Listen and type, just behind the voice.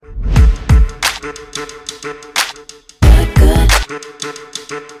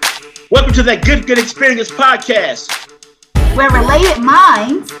Welcome to that Good Experience podcast, where related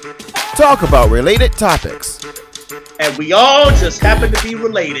minds talk about related topics. And we all just happen to be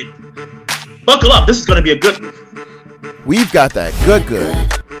related. Buckle up, this is going to be a good one. We've got that good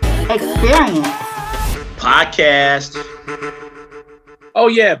experience podcast. Oh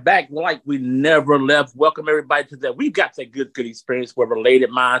yeah, back like we never left. Welcome everybody to that. We've got that good experience where related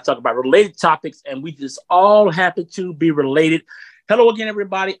minds talk about related topics, and we just all happen to be related. Hello again,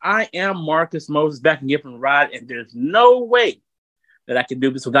 everybody. I am Marcus Moses, back again from the ride, and there's no way that I can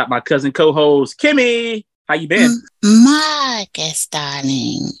do this without my cousin co-host, Kimmy. How you been? Marcus,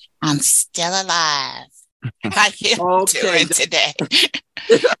 darling, I'm still alive. How you doing today?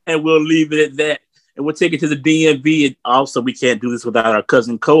 And we'll leave it at that. And we'll take it to the DMV. And also, we can't do this without our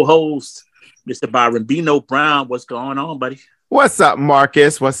cousin co-host, Mr. Byron Bino Brown. What's going on, buddy? What's up,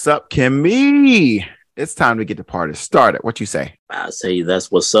 Marcus? What's up, Kimmy? It's time to get the party started. What you say? I say that's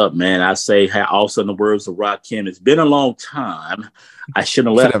what's up, man. I say how also in the words of Rakim, it's been a long time. I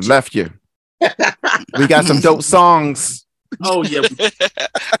shouldn't have left you. We got some dope songs. Oh, yeah.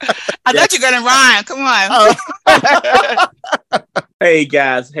 I thought you were going to rhyme. Come on. Hey,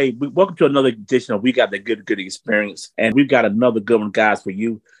 guys. Hey, welcome to another edition of We Got the Good Experience. And we've got another good one, guys, for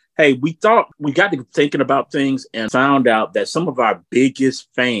you. Hey, we got to thinking about things and found out that some of our biggest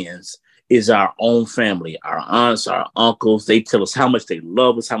fans is our own family, our aunts, our uncles. They tell us how much they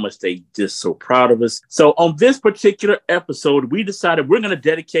love us, how much they just so proud of us. So on this particular episode, we decided we're going to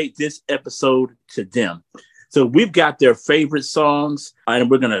dedicate this episode to them. So we've got their favorite songs,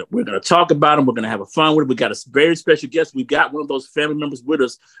 and we're gonna talk about them. We're gonna have a fun with it. We got a very special guest. We've got one of those family members with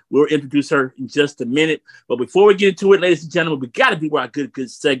us. We'll introduce her in just a minute. But before we get into it, ladies and gentlemen, we got to do our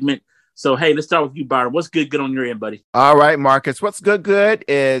good segment. So hey, let's start with you, Byron. What's good on your end, buddy? All right, Marcus. What's good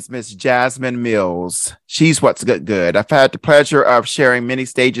is Miss Jasmine Mills. She's what's good. I've had the pleasure of sharing many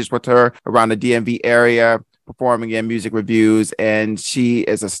stages with her around the DMV area, performing in music reviews, and she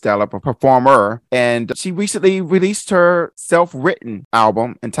is a stellar performer. And she recently released her self-written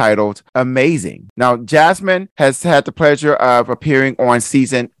album entitled Amazing. Now, Jasmine has had the pleasure of appearing on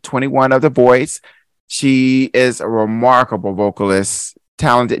season 21 of The Voice. She is a remarkable vocalist,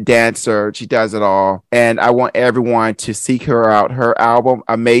 talented dancer. She does it all. And I want everyone to seek her out. Her album,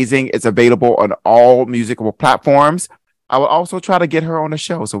 Amazing, is available on all musical platforms. I will also try to get her on the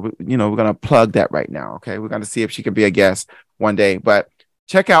show. So, we're going to plug that right now. Okay. We're going to see if she can be a guest one day, but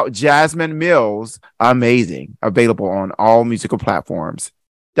check out Jasmine Mills, Amazing, available on all musical platforms.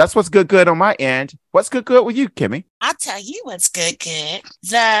 That's what's good on my end. What's good with you, Kimmy? I'll tell you what's good.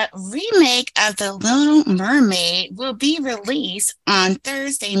 The remake of The Little Mermaid will be released on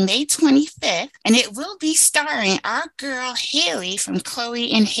Thursday, May 25th, and it will be starring our girl Haley from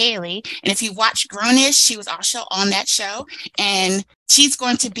Chloe and Haley. And if you watch Grownish, she was also on that show, and she's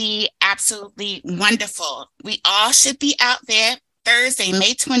going to be absolutely wonderful. We all should be out there Thursday,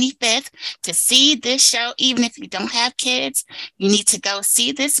 May 25th, to see this show. Even if you don't have kids, you need to go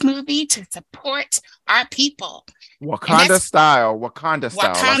see this movie to support our people. Wakanda style.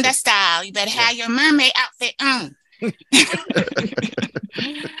 You better have your mermaid outfit on.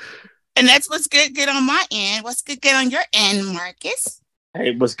 And that's what's good on my end. What's good on your end, Marcus?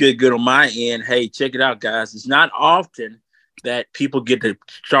 Hey, what's good on my end? Hey, check it out, guys. It's not often that people get to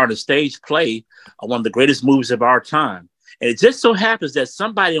start a stage play on one of the greatest movies of our time. And it just so happens that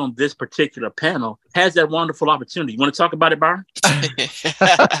somebody on this particular panel has that wonderful opportunity. You want to talk about it, Byron?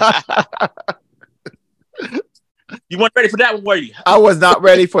 You weren't ready for that one, were you? I was not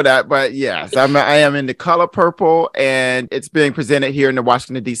ready for that, but yes, I am in The Color Purple, and it's being presented here in the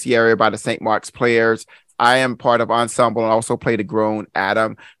Washington, D.C. area by the St. Mark's Players. I am part of ensemble and also play the grown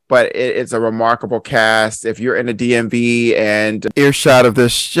Adam, but it's a remarkable cast. If you're in the DMV and earshot of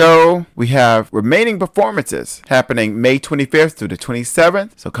this show, we have remaining performances happening May 25th through the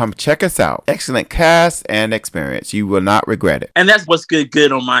 27th. So come check us out. Excellent cast and experience. You will not regret it. And that's what's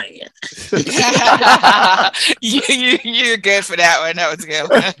good on my end. You're good for that one. That was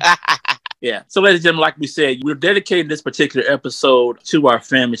good. Yeah. So, ladies and gentlemen, like we said, we're dedicating this particular episode to our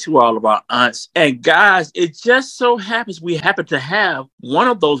family, to all of our aunts. And guys, it just so happens we happen to have one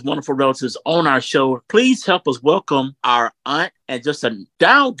of those wonderful relatives on our show. Please help us welcome our aunt and just a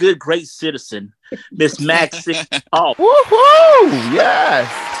down good, great citizen, Miss Maxine Hall. Woohoo! Yes.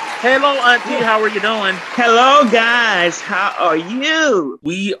 Hello, Auntie. How are you doing? Hello, guys. How are you?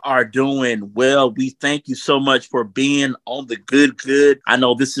 We are doing well. We thank you so much for being on the good. I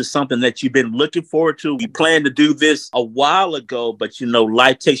know this is something that you've been looking forward to. We planned to do this a while ago, but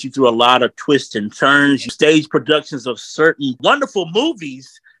life takes you through a lot of twists and turns. Stage productions of certain wonderful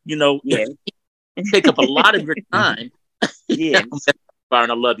movies, Yeah. take up a lot of your time. Yeah. Byron,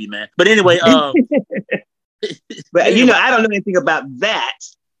 I love you, man. But anyway, But I don't know anything about that.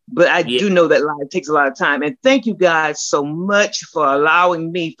 But I do know that live takes a lot of time. And thank you guys so much for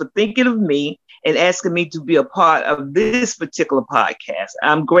allowing me, for thinking of me and asking me to be a part of this particular podcast.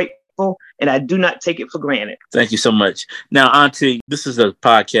 I'm grateful and I do not take it for granted. Thank you so much. Now, Auntie, this is a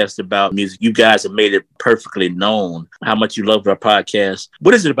podcast about music. You guys have made it perfectly known how much you love our podcast.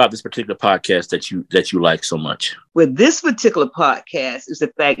 What is it about this particular podcast that you like so much? With this particular podcast is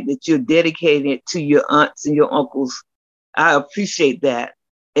the fact that you're dedicating it to your aunts and your uncles. I appreciate that.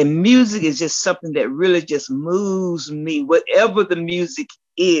 And music is just something that really just moves me, whatever the music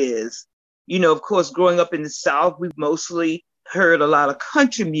is. Of course, growing up in the South, we've mostly heard a lot of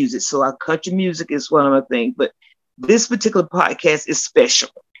country music. So our country music is one of my things. But this particular podcast is special.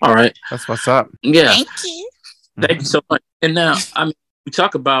 All right. That's what's up. Yeah. Thank you. Thank you so much. And now, we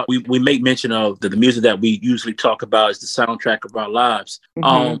talk about, we make mention of the music that we usually talk about is the soundtrack of our lives.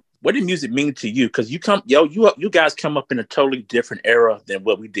 Mm-hmm. What did music mean to you? Because you guys come up in a totally different era than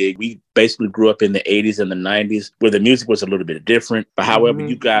what we did. We basically grew up in the 80s and the 90s where the music was a little bit different. But however,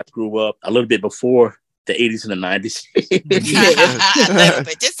 you guys grew up a little bit before the 80s and the 90s. A little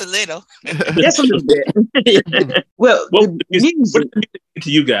bit, just a little. Just a little bit. Well, what did music mean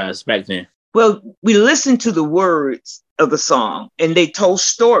to you guys back then? Well, we listened to the words of the song and they told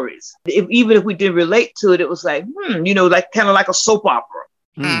stories. Even if we didn't relate to it, it was like, like kind of like a soap opera.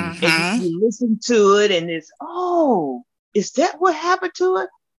 Mm-hmm. And you listen to it and it's, is that what happened to it?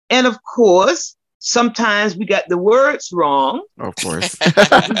 And of course, sometimes we got the words wrong. Of course. We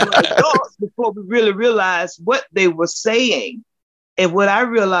were adults before we really realized what they were saying. And what I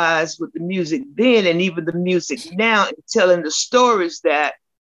realized with the music then and even the music now and telling the stories that,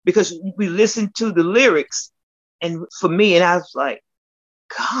 because we listened to the lyrics and for me, and I was like,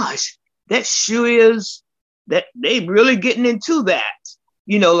 gosh, that sure is that they really getting into that.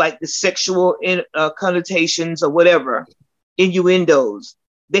 Like the sexual connotations or whatever, innuendos.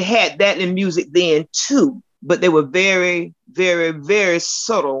 They had that in music then too, but they were very, very, very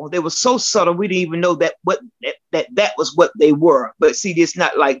subtle. They were so subtle we didn't even know that was what they were. But see, it's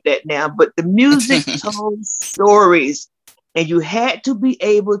not like that now. But the music told stories, and you had to be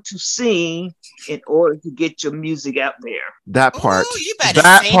able to sing in order to get your music out there. That part. Ooh, you better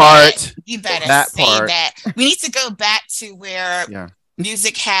that say part. That. You better that say part. that. We need to go back to where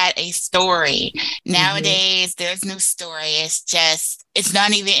music had a story. Nowadays, there's no story. It's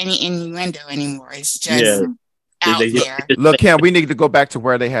not even any innuendo anymore. It's just out there. Look, Kim, we need to go back to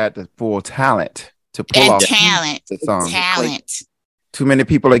where they had the full talent to pull off the song. Talent. Too many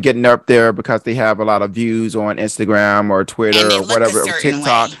people are getting up there because they have a lot of views on Instagram or Twitter or whatever, or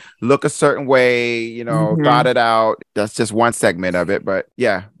TikTok. Look a certain way, thought it out. That's just one segment of it. But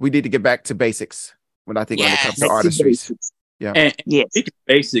yeah, we need to get back to basics when it comes to artistry. Yeah. And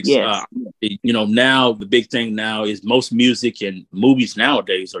basics, now the big thing now is most music and movies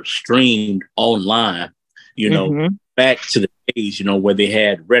nowadays are streamed online, back to the days, where they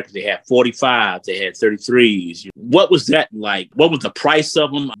had records, they had 45s, they had 33s. What was that like? What was the price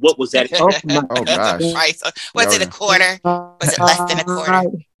of them? What was that? Oh gosh. Price? Was it a quarter? Was it less than a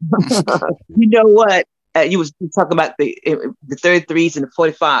quarter? You know what? You was talking about the 33s and the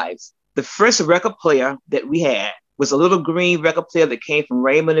 45s. The first record player that we had was a little green record player that came from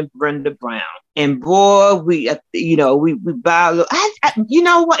Raymond and Brenda Brown. And boy, we buy a little. You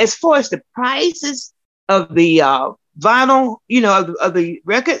know what? As far as the prices of the vinyl, of the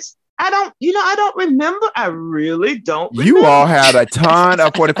records, I don't remember. I really don't remember. You all had a ton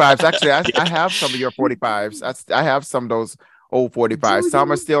of 45s. Actually, I have some of your 45s. I have some of those old 45s. Some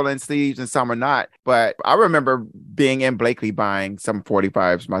are still in sleeves and some are not. But I remember being in Blakely buying some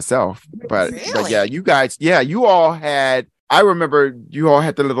 45s myself. But yeah, you guys, you all had. I remember you all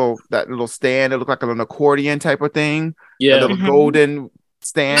had that little stand. It looked like an accordion type of thing. Yeah, a little golden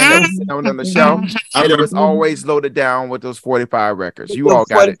stand that was sitting on the shelf, and it was always loaded down with those 45 records. You all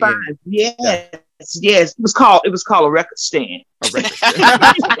got 45. It. Yes. It was called a record stand. A record stand.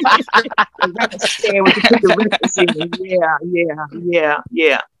 A record stand with the records in.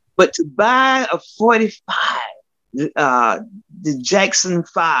 Yeah. But to buy a 45, the Jackson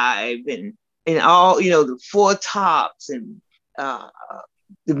 5 and all, the Four Tops and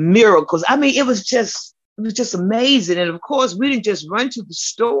the Miracles. I mean, it was just amazing. And of course, we didn't just run to the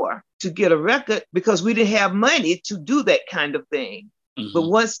store to get a record because we didn't have money to do that kind of thing. Mm-hmm. But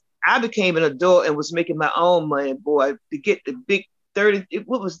once I became an adult and was making my own money, boy, to get the big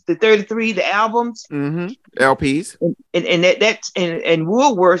what was the 33, the albums? LPs. And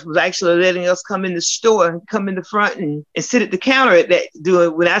Woolworths was actually letting us come in the store and come in the front and sit at the counter at that,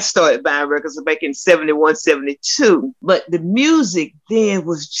 doing when I started buying records back in 71, 72. But the music then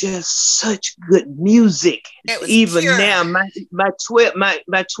was just such good music. Even pure. now, my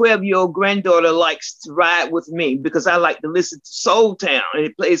 12-year-old granddaughter likes to ride with me because I like to listen to Soul Town, and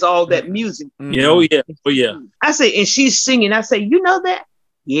it plays all that music. Yeah, oh yeah. I say, and she's singing. I say, you know that?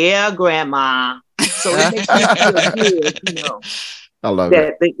 Yeah, Grandma. So it makes me feel good, I love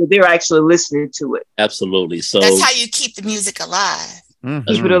that they're actually listening to it. Absolutely. So that's how you keep the music alive.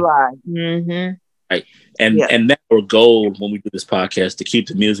 Keep it alive. Right. And that's our goal when we do this podcast, to keep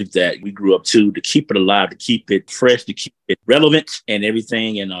the music that we grew up to keep it alive, to keep it fresh, to keep it relevant and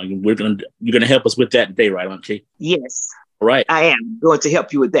everything. And you're gonna help us with that today, right, Aunt T? Yes. All right. I am going to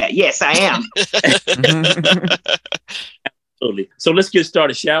help you with that. Yes, I am. Absolutely. So let's get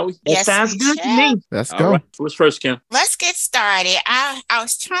started, shall we? That sounds good to me. Let's All go. right. Who's first, Kim? Let's get started. I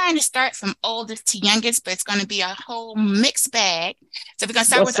was trying to start from oldest to youngest, but it's going to be a whole mixed bag. So we're going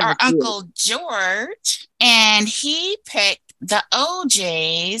to start with our Uncle George, and he picked the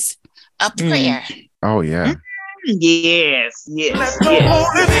OJ's A Prayer. Oh, yeah. Yes. Let the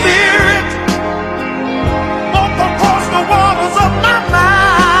Holy Spirit walk across the waters of my mind.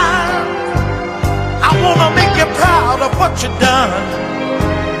 I want to make you proud of what you've done.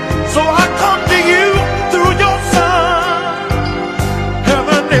 So I come to you through your Son,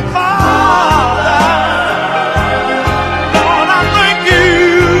 Heavenly Father. Lord, I thank you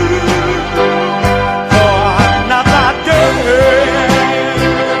for another day.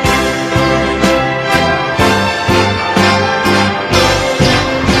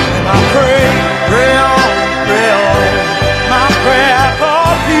 And I pray on, my prayer for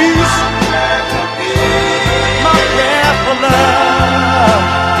peace, my prayer for love,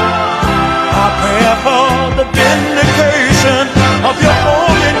 my prayer for the vindication of your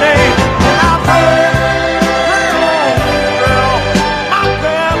holy name. And I pray on, my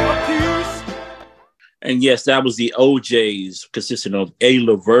prayer for peace. And yes, that was the OJ's, consisting of A.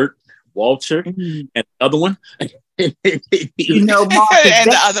 Levert, Walter, and the other one. Mark, And that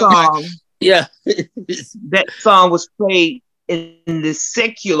the other one. song, Yeah. that song was played in the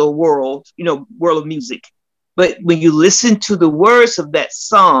secular world, world of music. But when you listen to the words of that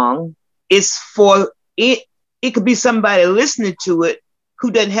song, it's for it. It could be somebody listening to it who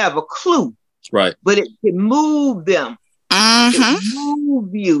doesn't have a clue, Right. but it can move them. It can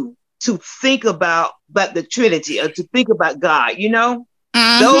move you to think about the Trinity, or to think about God.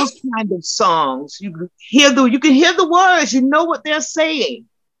 Those kind of songs, you can hear the words, you know what they're saying.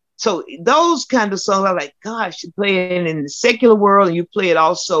 So those kind of songs are like, gosh, you play it in the secular world, and you play it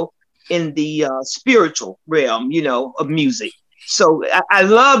also in the spiritual realm, of music. So I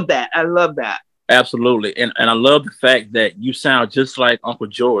love that. I love that. Absolutely. And I love the fact that you sound just like Uncle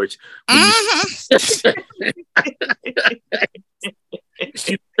George.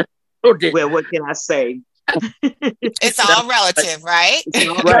 Well, what can I say? It's all relative, right? It's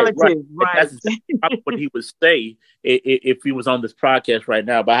all Right. relative, right? That's exactly what he would say if he was on this podcast right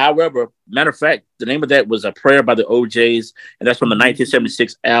now. But however, matter of fact, the name of that was A Prayer by the OJ's, and that's from the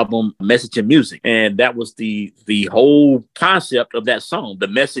 1976 album Message in Music. And that was the whole concept of that song, the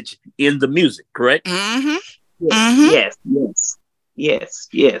message in the music, correct? Yes.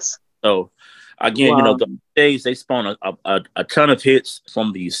 So again, Wow. the days they spawned a ton of hits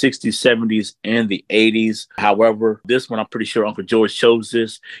from the 60s, 70s, and the 80s. However, this one, I'm pretty sure Uncle George chose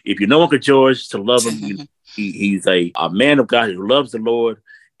this. If you know Uncle George, to love him, he's a man of God who loves the Lord.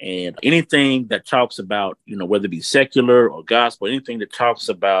 And anything that talks about, whether it be secular or gospel, anything that talks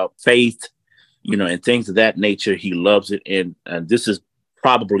about faith, and things of that nature, he loves it. And this is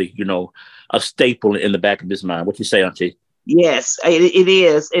probably, a staple in the back of his mind. What you say, Auntie? Yes, it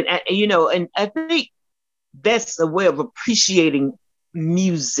is. And I think that's a way of appreciating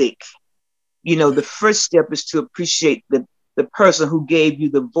music. The first step is to appreciate the person who gave you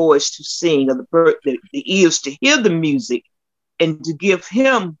the voice to sing, or the ears to hear the music, and to give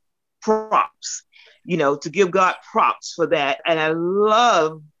him props, to give God props for that. And I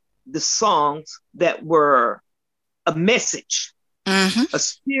love the songs that were a message. A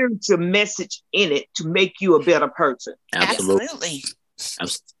spiritual message in it to make you a better person. Absolutely.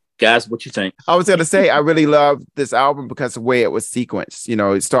 Guys, what you think? I was going to say, I really love this album because of the way it was sequenced.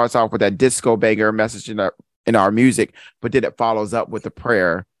 It starts off with that disco banger message in our music, but then it follows up with a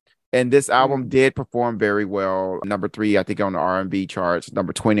prayer. And this album did perform very well. Number 3, I think, on the R&B charts,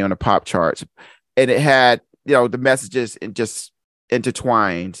 number 20 on the pop charts. And it had, the messages just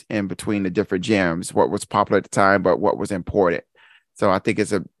intertwined in between the different gems, what was popular at the time, but what was important. So I think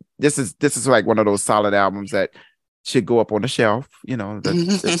this is like one of those solid albums that should go up on the shelf,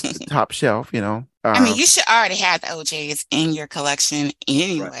 the top shelf, I mean, you should already have the OJs in your collection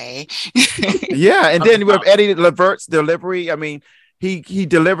anyway. Right. Yeah, and then with Eddie Levert's delivery, I mean, he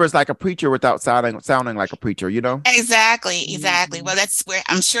delivers like a preacher without sounding like a preacher, Exactly. Well,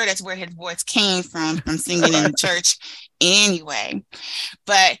 I'm sure that's where his voice came from singing in the church anyway.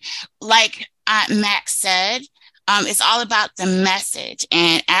 But like Aunt Max said, it's all about the message.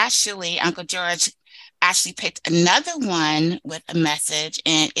 And actually, Uncle George actually picked another one with a message,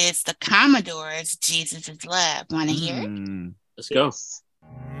 and it's the Commodores' Jesus is Love. Want to hear it? Let's go.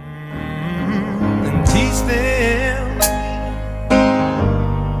 And teach them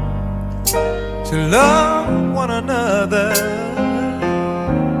to love one another,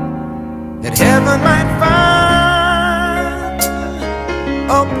 that heaven might find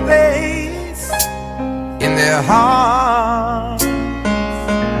a place in their hearts.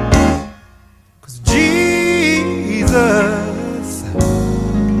 'Cause Jesus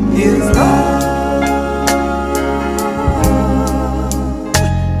is love.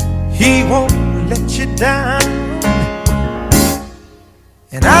 He won't let you down,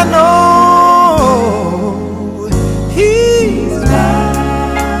 and I know He's mine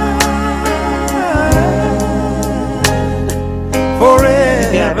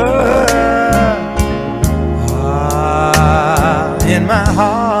forever. In my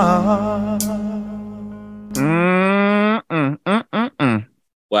heart.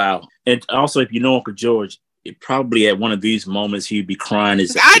 Wow. And also, if you know Uncle George, it probably at one of these moments he'd be crying.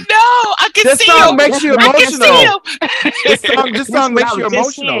 I know. I can this see song him. makes you emotional. This song makes you What I was just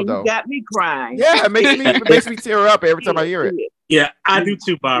emotional, saying, though. You got me crying. Yeah, it makes me tear up every time I hear it. Yeah, I do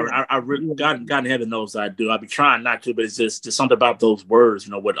too, Byron. I really, God in heaven knows I do. I be trying not to, but it's just something about those words.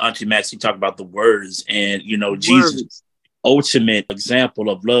 What Auntie Maxie talked about, the words, and Jesus' ultimate example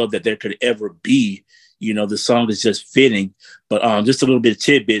of love that there could ever be. The song is just fitting. But just a little bit of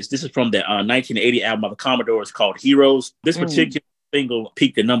tidbits. This is from the 1980 album by the Commodores called Heroes. This particular single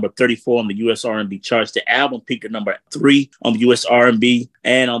peaked at number 34 on the U.S. R&B charts. The album peaked at number 3 on the U.S. R&B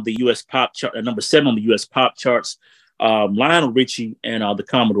and on the U.S. pop chart, number 7 on the U.S. pop charts. Lionel Richie and the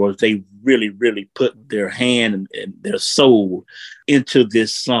Commodores, they really, really put their hand and their soul into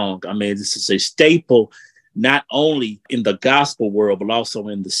this song. I mean, this is a staple, not only in the gospel world, but also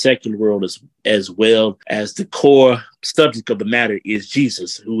in the secular world as well, as the core subject of the matter is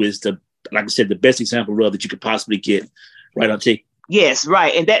Jesus, who is like I said, the best example of love that you could possibly get. Right, Auntie? Yes,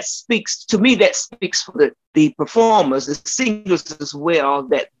 right. And that speaks for the performers, the singers as well,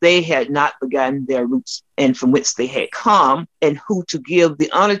 that they had not forgotten their roots and from whence they had come, and who to give the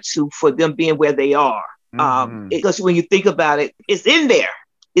honor to for them being where they are. Because when you think about it, it's in there.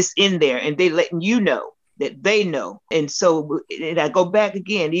 It's in there. And they letting you know that they know. And so, and I go back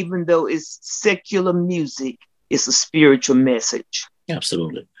again, even though it's secular music, it's a spiritual message.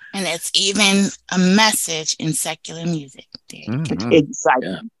 Absolutely. And it's even a message in secular music. Exactly.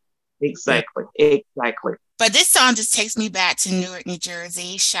 Yeah. Exactly. But this song just takes me back to Newark, New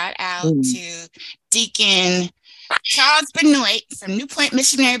Jersey. Shout out to Deacon Charles Benoit from New Point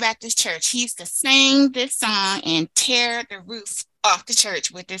Missionary Baptist Church. He used to sing this song and tear the roof off the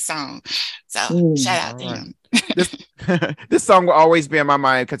church with this song. So shout out to him. This song will always be in my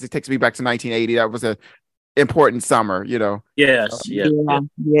mind because it takes me back to 1980. That was a important summer, Yes. Yeah.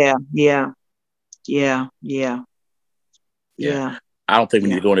 I don't think we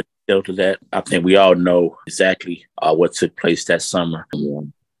need to go into detail to that. I think we all know exactly what took place that summer.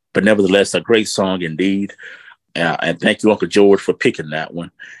 But nevertheless, a great song indeed. And thank you, Uncle George, for picking that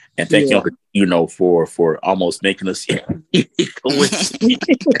one. And thank you, Uncle, for almost making us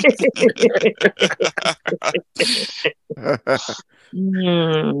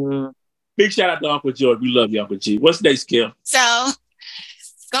Big shout out to Uncle George. We love you, Uncle G. What's next, Kim? So,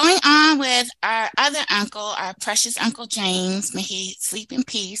 going on with our other uncle, our precious Uncle James, may he sleep in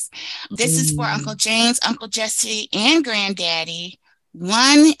peace. This is for Uncle James, Uncle Jesse, and Granddaddy.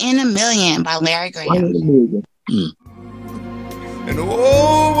 1 in a Million by Larry Graham. And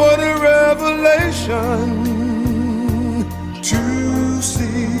oh, what a revelation to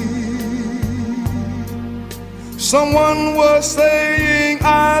see. Someone was saying,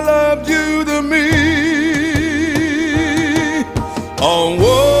 I loved you to me. On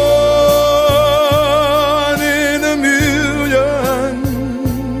 1 in a million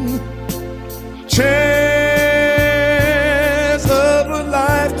chance of a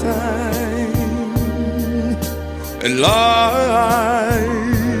lifetime. And life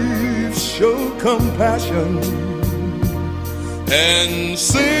showed compassion and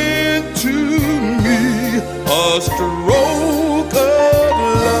sent to me a stroke of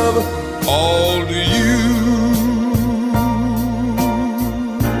all to you.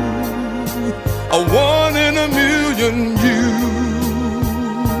 A one in a million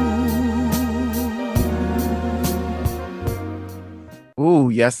you. Ooh,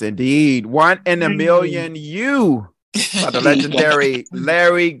 yes, indeed. One in a million you. By the legendary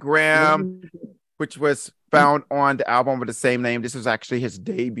Larry Graham, which was found on the album with the same name. This was actually his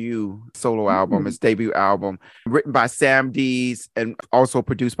debut solo album, his debut album, written by Sam Dees and also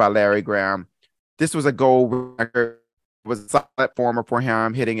produced by Larry Graham. This was a gold record, was a solid performer for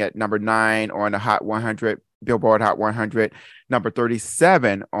him, hitting at number 9 on the Hot 100, Billboard Hot 100, number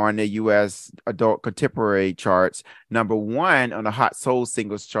 37 on the U.S. Adult Contemporary charts, number 1 on the Hot Soul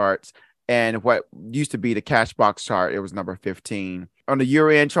Singles charts, and what used to be the Cashbox chart, it was number 15. On the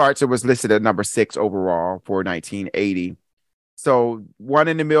year-end charts, it was listed at number 6 overall for 1980. So One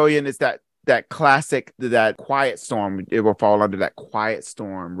in a Million is that classic, that Quiet Storm. It will fall under that Quiet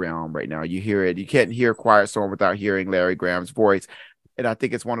Storm realm right now. You hear it. You can't hear Quiet Storm without hearing Larry Graham's voice. And I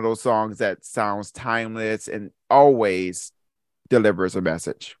think it's one of those songs that sounds timeless and always delivers a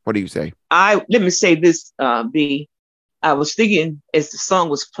message. What do you say? Let me say this, B. I was thinking as the song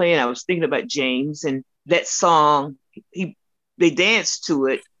was playing, I was thinking about James and that song. They danced to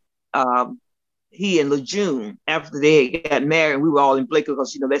it. He and LeJune after they got married. We were all in Blake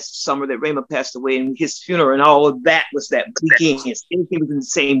because that's the summer that Raymond passed away, and his funeral and all of that was that weekend. Everything was in the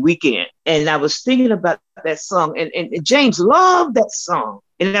same weekend. And I was thinking about that song, and James loved that song.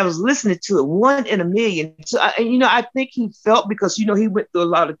 And I was listening to it, One in a Million. So I think he felt, because he went through a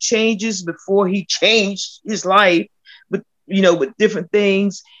lot of changes before he changed his life, with different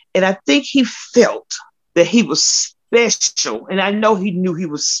things. And I think he felt that he was special. And I know he knew he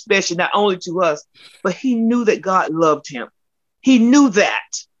was special, not only to us, but he knew that God loved him. He knew that.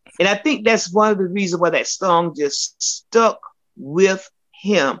 And I think that's one of the reasons why that song just stuck with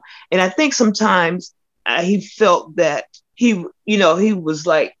him. And I think sometimes he felt that he was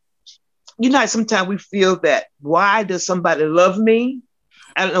like, sometimes we feel that, why does somebody love me?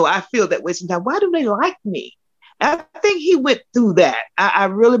 I don't know. I feel that way sometimes. Why do they like me? I think he went through that. I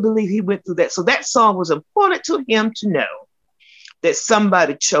really believe he went through that. So that song was important to him to know that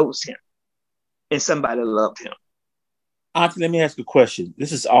somebody chose him and somebody loved him. Auntie, let me ask you a question.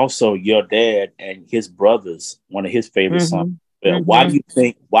 This is also your dad and his brothers, one of his favorite songs. Why do you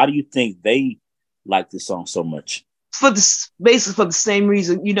think they like this song so much? Basically for the same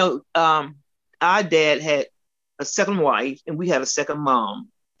reason. Our dad had a second wife and we had a second mom.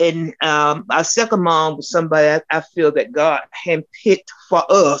 And our second mom was somebody I feel that God handpicked for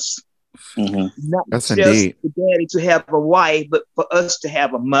us. Not That's just indeed. for daddy to have a wife, but for us to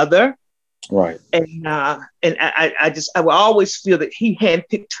have a mother. Right. And I will always feel that he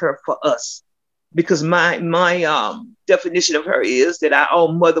handpicked her for us, because my definition of her is that our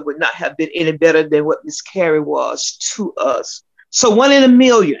own mother would not have been any better than what Miss Carrie was to us. So One in a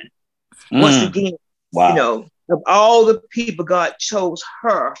Million, once again, wow. Of all the people, God chose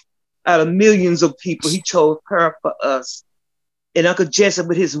her out of millions of people. He chose her for us. And Uncle Jesse,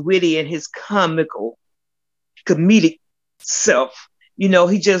 with his witty and his comedic self, he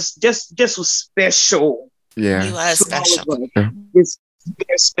just was special. Yeah. He was special. It's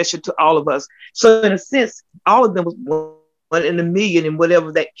very special to all of us. So in a sense, all of them was one in a million in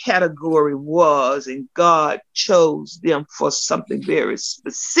whatever that category was. And God chose them for something very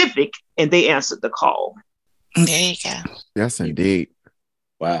specific, and they answered the call. There you go. Yes, indeed.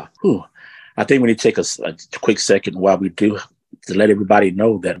 Wow. Whew. I think we need to take a quick second while we do to let everybody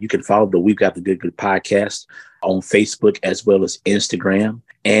know that you can follow the We've Got the Good Good podcast on Facebook as well as Instagram.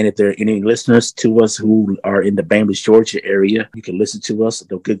 And if there are any listeners to us who are in the Bainbridge, Georgia area, you can listen to us,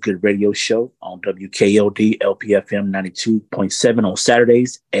 the Good Good Radio Show on WKOD LPFM 92.7 on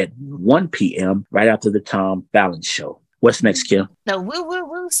Saturdays at 1 p.m. right after the Tom Fallon Show. What's next, Kim? The Woo Woo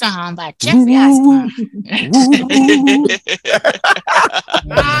Woo song by Jeffrey Osborne. I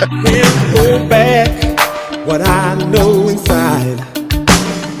can't hold back what I know inside.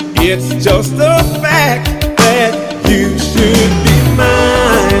 It's just the fact that you should be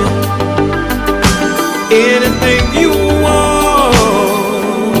mine. Anything you want,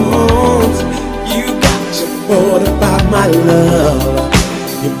 you got your board about my love.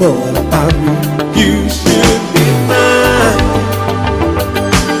 Your board about me. You should be mine.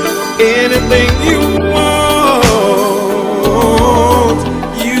 Anything you want,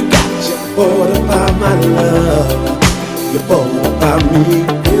 you got your board about my love. Your board about me.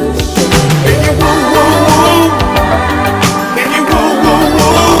 And you won't, and you won't,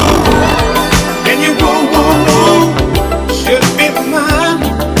 and you won't, should be mine,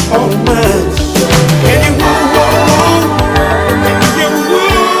 all mine. And you won't, and you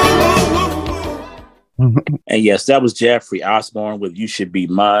won't. And yes, that was Jeffrey Osborne with You Should Be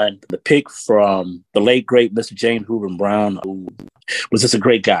Mine. The pick from the late, great Mr. James Hoover Brown, who was just a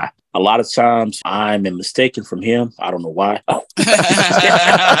great guy. A lot of times I'm mistaken from him. I don't know why.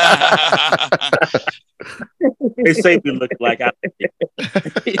 They say we look like I.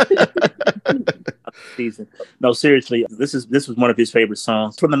 No, seriously, this was one of his favorite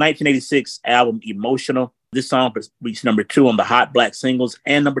songs from the 1986 album Emotional. This song reached number 2 on the Hot Black Singles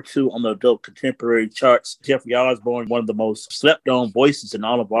and number 2 on the Adult Contemporary charts. Jeffrey Osborne, one of the most slept-on voices in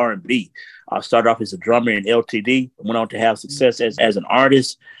all of R&B. Started off as a drummer in LTD, went on to have success as an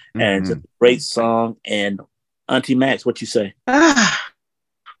artist, and it's a great song. And Auntie Max, what you say? Can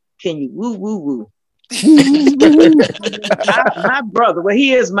you woo woo woo? my brother, well,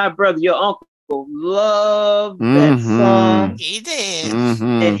 he is my brother. Your uncle loved that song. He did,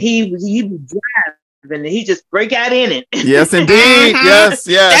 and he would drive. And he just break out in it. Yes, indeed. Yes.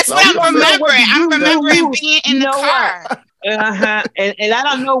 That's what I'm remembering. I'm remembering being in the car. And I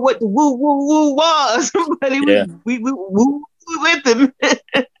don't know what the woo woo woo was, but it was we woo with him.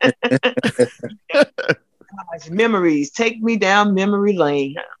 Gosh, memories take me down memory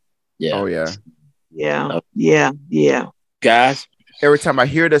lane. Yeah. Oh yeah. Yeah. Guys, every time I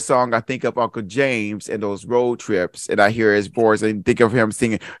hear this song, I think of Uncle James and those road trips, and I hear his voice and think of him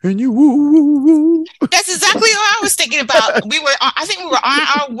singing, and you woo, woo, woo. That's exactly what I was thinking about. I think we were on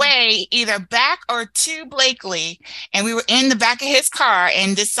our way either back or to Blakely, and we were in the back of his car,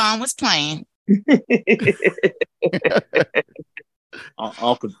 and this song was playing.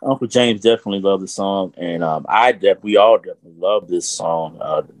 Uncle James definitely loved the song, and we all definitely love this song.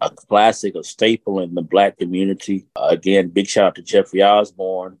 A classic, a staple in the Black community. Again, big shout out to Jeffrey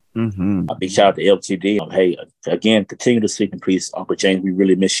Osborne. A big shout out to LTD. Hey, again, continue to sleep in peace, Uncle James. We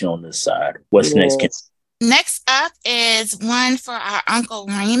really miss you on this side. What's next, Kim? Next up is one for our Uncle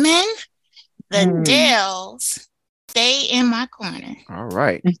Raymond. The Dells, Stay in My Corner. All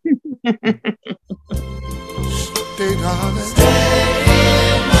right. Stay, darling. Stay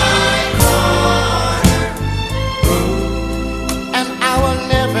in my corner, and I will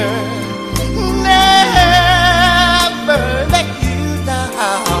never let you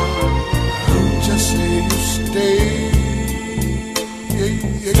down. Just say you stay in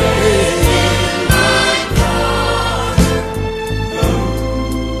my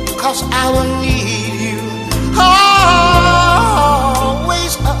corner, 'cause I will need you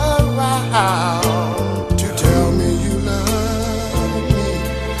always around.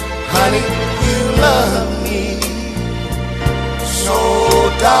 Honey, you love me, so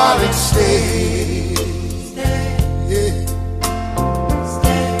darling, stay.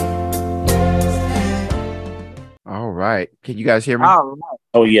 All right. Can you guys hear me?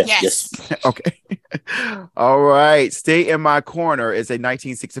 Oh, yes. Okay. All right. Stay in My Corner is a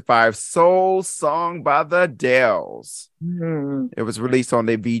 1965 soul song by the Dells. It was released on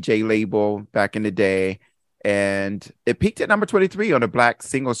the VJ label back in the day. And it peaked at number 23 on the Black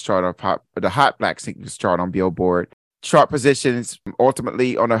Singles chart of the Hot Black Singles chart on Billboard. Chart positions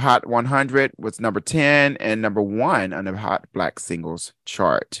ultimately on the Hot 100 was number 10 and number 1 on the Hot Black Singles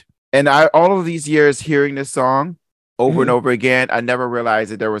chart. And all of these years hearing this song over and over again, I never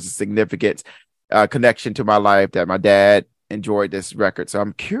realized that there was a significant connection to my life, that my dad enjoyed this record. So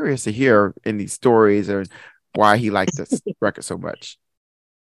I'm curious to hear any stories or why he liked this record so much.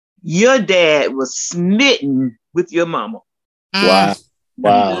 Your dad was smitten with your mama. Wow. He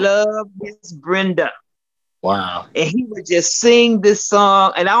loved Miss Brenda. Wow. And he would just sing this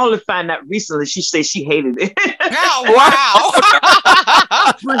song. And I only found out recently she said she hated it. Oh, wow.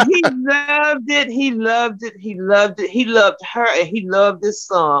 But he loved it. He loved it. He loved it. He loved her and he loved this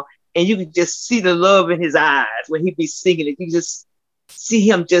song. And you could just see the love in his eyes when he'd be singing it. You could just see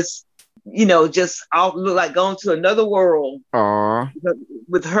him just all look like going to another world. Aww.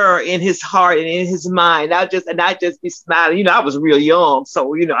 With her in his heart and in his mind. I just be smiling. I was real young,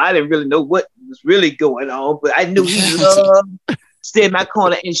 so I didn't really know what was really going on, but I knew he loved Stay in My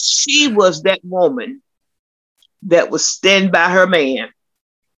Corner. And she was that woman that was stand by her man.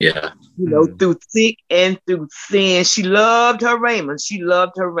 Yeah. Through thick and through thin. She loved her Raymond.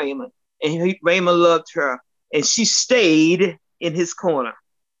 And Raymond loved her. And she stayed in his corner.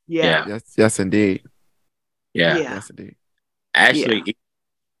 Yeah. Yes, indeed. Yeah. Yes, indeed. Actually,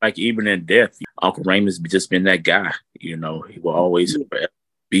 like even in death, Uncle Raymond's just been that guy. He will always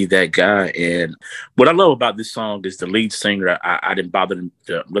be that guy. And what I love about this song is the lead singer. I didn't bother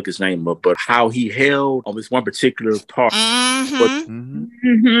to look his name up, but how he held on this one particular part. He held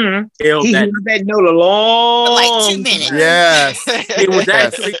that note a long, like 2 minutes. Yes. It was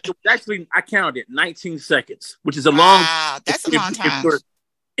actually I counted it 19 seconds, which is a long. Wow, that's a long time.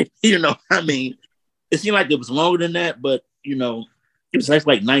 You know what I mean? it seemed like it was longer than that, but you know, it was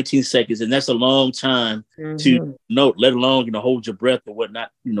like 19 seconds, and that's a long time to note, let alone, you know, hold your breath or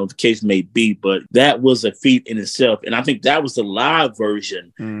whatnot, you know, the case may be. But that was a feat in itself. And I think that was the live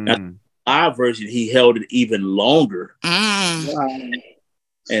version. Now, the live version, he held it even longer.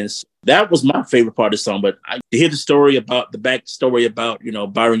 And that was my favorite part of the song. But to hear the story about the backstory about, you know,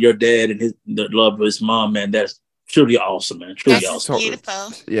 Byron, your dad, and the love of his mom, man, that's truly awesome, man. Truly That's awesome.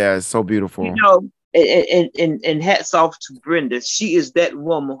 beautiful. Yeah, it's so beautiful. You know, and hats off to Brenda. She is that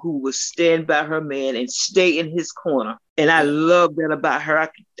woman who will stand by her man and stay in his corner. And I love that about her.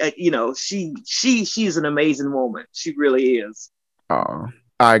 You know, she's an amazing woman. She really is. Oh,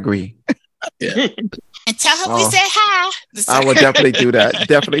 I agree. Yeah. And tell her we said hi. I will definitely do that.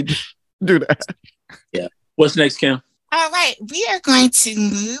 Definitely do that. Yeah. What's next, Kim? All right. We are going to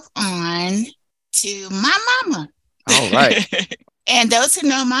move on to my mama. All right. And those who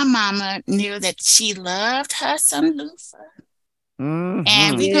know my mama knew that she loved her some Luther. Mm-hmm.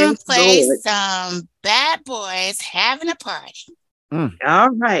 And we're going to play some Bad Boys Having a Party.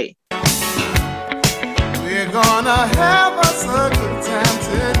 All right. We're gonna have us a good time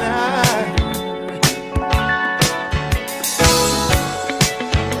tonight.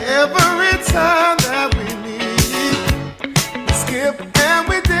 Every time that we meet, we skip and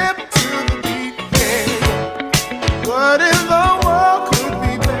we dip to the beat. Yeah. What in the world could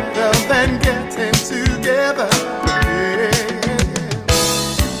be better than getting together? Yeah.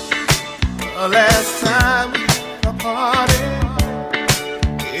 The last time we had a party,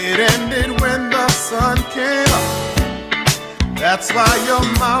 it ended when the sun came up. That's why your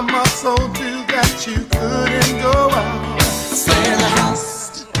mama told you that you couldn't go out. Stay in the house.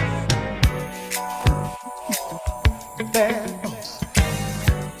 Bad boys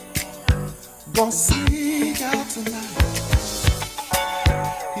gonna sneak out tonight.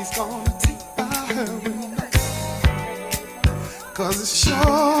 He's gonna take by her window, 'cause he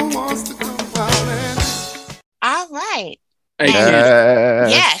sure wants to go out and All right. Hey,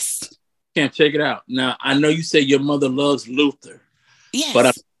 Yes. Can't check it out. Now, I know you say your mother loves Luther, Yes. but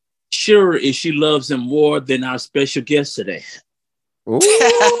I'm sure if she loves him more than our special guest today. Ooh.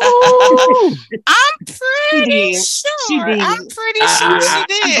 I'm pretty sure. She did. I'm pretty sure she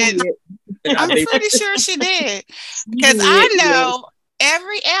did. I'm pretty sure she did. Because I know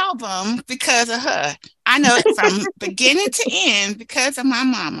every album because of her. I know it from beginning to end because of my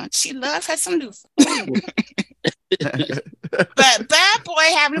mama. She loved her some Luther. But Bad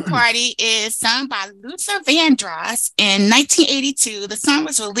Boy Having a Party is sung by Luther Vandross in 1982. The song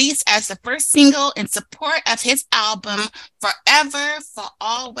was released as the first single in support of his album Forever, For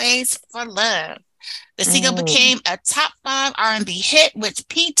Always, For Love. The single became a top 5 R&B hit, which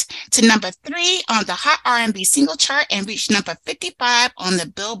peaked to number 3 on the Hot R&B single chart and reached number 55 on the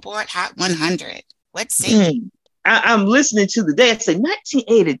Billboard Hot 100. What say? I'm listening to the day. I say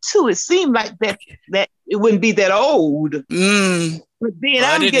 1982. It seemed like that it wouldn't be that old. But then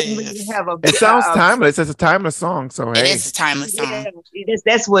I'm getting ready to have a. It sounds timeless. It's a timeless song. So It hey, is a timeless song. Yeah,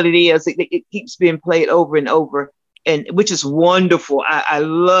 that's what it is. It keeps being played over and over, and which is wonderful. I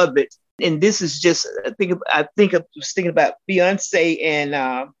love it. And this is just I was thinking about Beyonce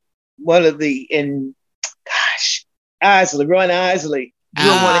and one of the Isley, Ron Isley. You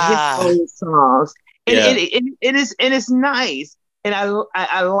don't want to hit old songs. And it's nice, and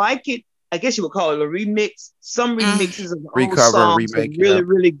I like it. I guess you would call it a remix. Some remixes of the old songs are really,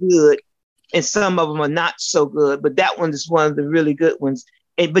 really good, and some of them are not so good. But that one is one of the really good ones.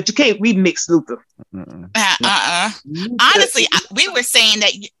 But you can't remix Luther. Honestly, we were saying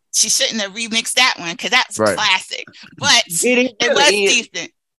that she shouldn't have remixed that one because that's classic. But it was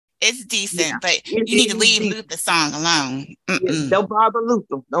decent. It's decent, but you need to leave Luther song alone. Don't bother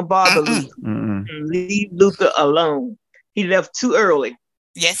Luther. Don't bother Luther. Leave Luther alone. He left too early.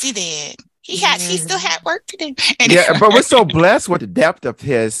 Yes, he did. He still had work to do. Yeah, but we're so blessed with the depth of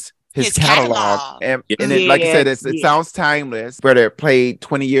his catalog. And like I said, it sounds timeless. Whether it played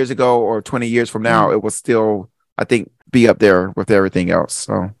 20 years ago or 20 years from now, it will still, I think, be up there with everything else.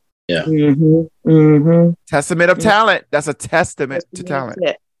 So yeah. Testament of talent. That's a testament to talent.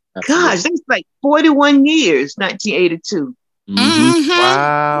 Gosh, that's like 41 years, 1982.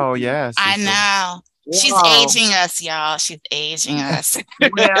 Wow, yes. I know. She's aging us, y'all. She's aging us.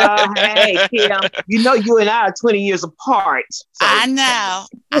 Well, hey, Kim, you know you and I are 20 years apart. So. I know.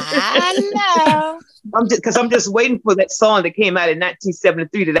 I'm just waiting for that song that came out in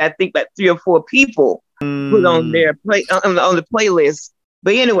 1973 that I think about 3 or 4 people put on their on the playlist.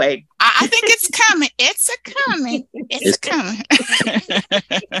 But anyway, I think it's coming. It's coming.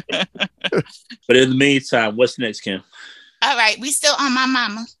 But in the meantime, what's next, Kim? All right, we still on my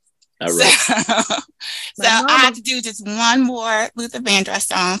mama. All right. So I have to do just one more Luther Vandross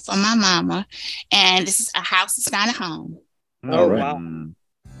song for my mama, and this is "A House Is Not a Home." All right. Wow.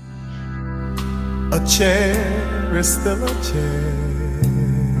 A chair is still a chair,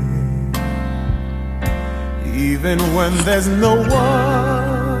 even when there's no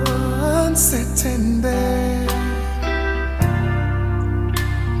one sitting there.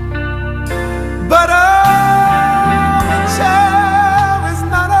 But a chair is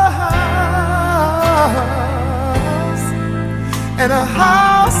not a house, and a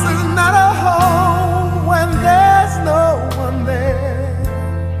house is not a home when there's no one there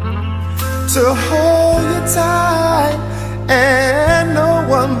to hold you tight, and no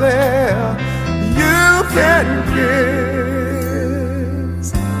one there you can kiss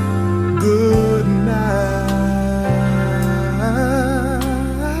good night.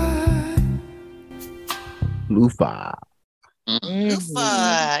 Lufa.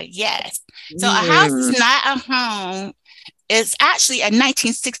 Lufa, yes. So "A House Is Not a Home" is actually a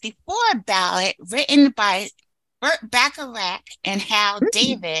 1964 ballad written by Burt Bacharach and Hal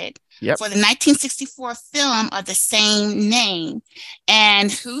David for the 1964 film of the same name.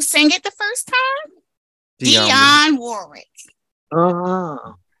 And who sang it the first time? Dionne Warwick.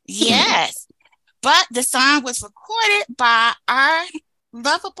 Yes. But the song was recorded by our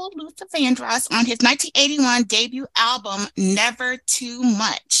lovable Luther Vandross on his 1981 debut album, Never Too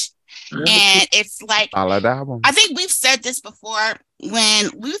Much. And it's like, Solid album. I think we've said this before, when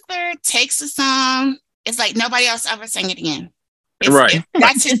Luther takes a song, it's like nobody else ever sang it again. Right.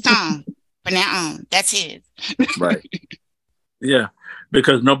 That's his song from now on. That's his. Right. Yeah.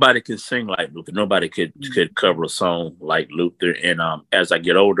 Because nobody can sing like Luther. Nobody could cover a song like Luther. And as I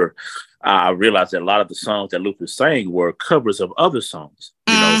get older, I realized that a lot of the songs that Luther sang were covers of other songs.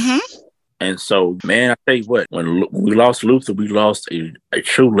 You know? And so, man, I tell you what, when we lost Luther, we lost a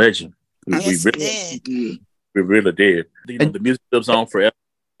true legend. We really did. You know, the music lives on forever.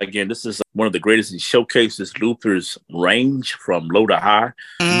 Again, this is one of the greatest. It showcases Luther's range from low to high.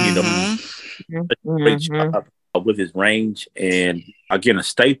 You know, great job with his range, and again, a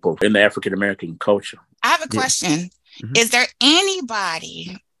staple in the African American culture. I have a question. Is there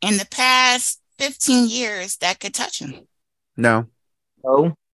anybody in the past 15 years that could touch him? No.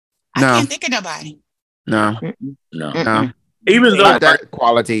 No. I can't think of nobody. No. Even though that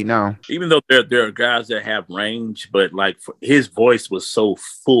quality, no. Even though there are guys that have range, but like his voice was so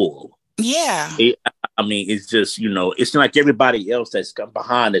full. Yeah. I mean, it's just, you know, it's like everybody else that's come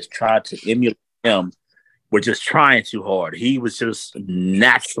behind that's tried to emulate him were just trying too hard. He was just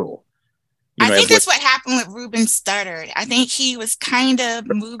natural. I think that's what happened with Ruben Studdard. I think he was kind of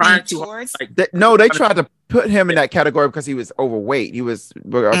moving towards. They tried to put him in that category because he was overweight. He was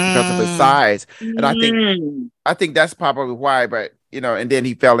because of his size, and I think that's probably why. But you know, and then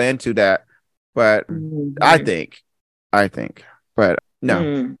he fell into that. But I think, but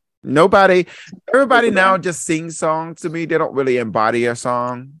no, nobody. Everybody now just sings songs to me. They don't really embody a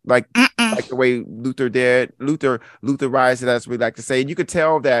song like the way Luther did. Luther-ized it, as we like to say. And you could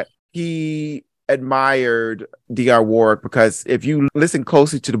tell that he admired Dionne Warwick because if you listen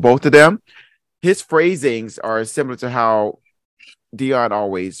closely to the both of them, his phrasings are similar to how Dionne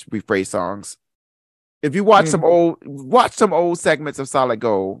always rephrase songs. If you watch some old segments of Solid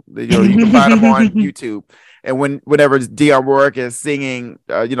Gold, you know, you can find them on YouTube. And whenever Dionne Warwick is singing,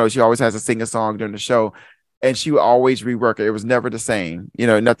 you know, she always has to sing a song during the show, and she would always rework it. It was never the same. You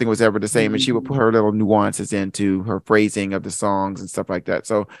know, nothing was ever the same, and she would put her little nuances into her phrasing of the songs and stuff like that.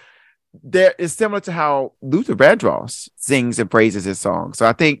 So there is similar to how Luther Vandross sings and praises his songs. So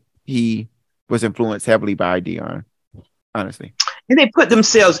I think he was influenced heavily by Dionne, honestly. And they put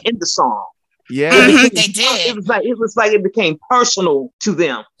themselves in the song. Yeah, they did. It was like it became personal to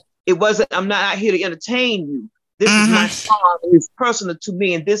them. It wasn't, I'm not out here to entertain you. This is my song. It's personal to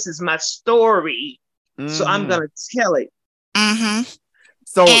me, and this is my story. So I'm gonna tell it.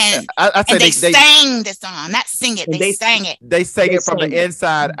 So and, I say they sang the song, not sing it. They sang it. They sang it from the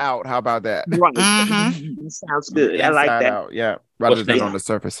inside out. How about that? Right. Sounds good. I like that. Out, yeah, rather than on the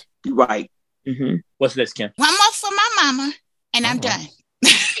surface. Right. What's this, Kim? One more for my mama, and I'm done.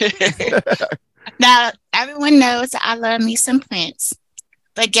 Now, everyone knows that I love me some Prince.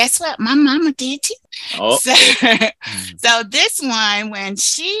 But guess what? My mama did too. So this one, when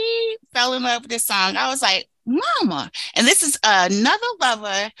she fell in love with this song, I was like, Mama. And this is Another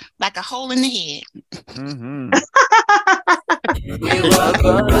Lover, Like a Hole in the Head. We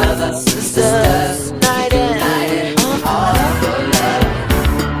were brothers, sisters, night and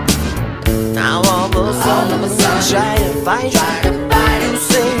now all of a sudden, try and fight. You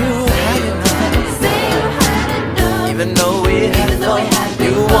say you had enough, even though we had fun.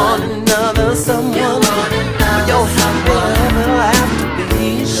 You want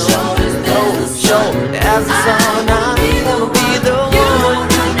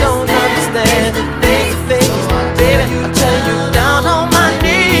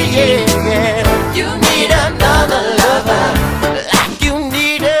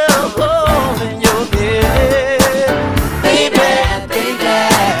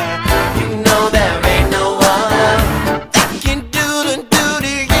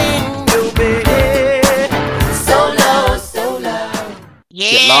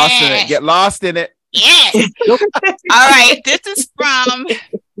lost in it. Get lost in it. Yes. All right. This is from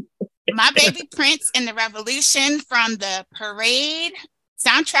My Baby Prince and the Revolution from the Parade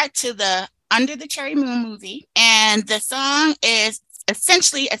soundtrack to the Under the Cherry Moon movie. And the song is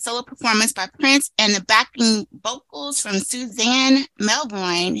essentially a solo performance by Prince and the backing vocals from Suzanne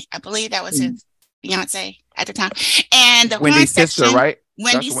Melvoin. I believe that was his fiance at the time. And the Wendy's sister, right?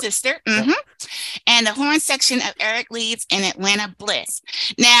 Wendy's sister. Mm-hmm. And the horn section of Eric Leeds and Atlanta Bliss.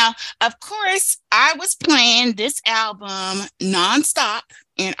 Now, of course, I was playing this album nonstop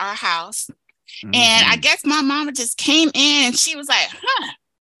in our house. Mm-hmm. And I guess my mama just came in and she was like,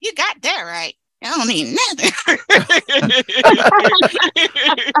 you got that right. I don't need nothing.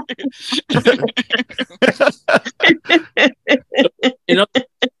 You know,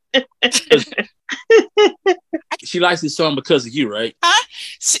 she likes this song because of you, right? Huh?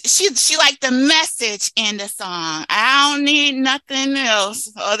 She liked the message in the song. I don't need nothing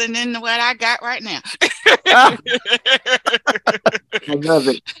else other than what I got right now. I love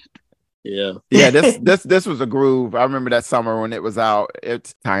it. Yeah. This was a groove. I remember that summer when it was out.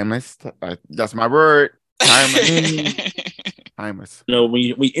 It's timeless. That's my word. Timeless. Timeless. You know,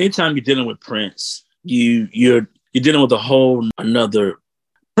 when anytime you're dealing with Prince, you're dealing with a whole another.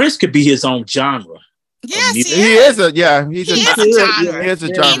 Prince could be his own genre. Yes, he is a genre. He is a genre.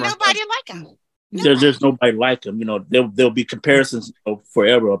 Ain't nobody like him. There's nobody like him. You know, there'll be comparisons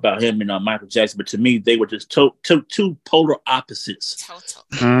forever about him and Michael Jackson, but to me, they were just two polar opposites.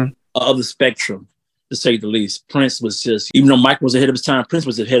 Total. Of the spectrum, to say the least. Prince was just, even though Michael was ahead of his time, Prince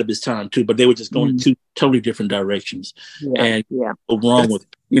was ahead of his time too, but they were just going in two totally different directions. Go wrong with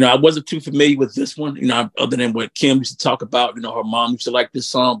it. You know, I wasn't too familiar with this one, you know, other than what Kim used to talk about. You know, her mom used to like this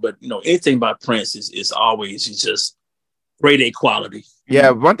song, but you know, anything by Prince is always just grade A quality.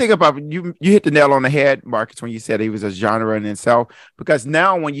 Yeah, one thing about you hit the nail on the head, Marcus, when you said he was a genre in itself, because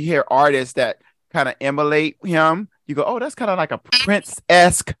now when you hear artists that kind of emulate him, you go, oh, that's kind of like a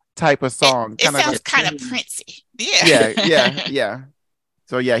Prince-esque type of song. It sounds kind of Princey. Yeah.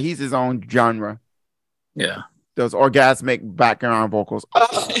 So yeah, he's his own genre. Yeah. Those orgasmic background vocals. I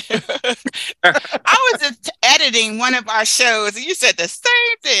was just editing one of our shows and you said the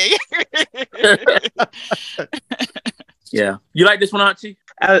same thing. Yeah. You like this one, Archie?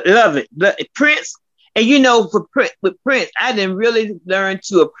 I love it. Prince, and you know, with Prince, I didn't really learn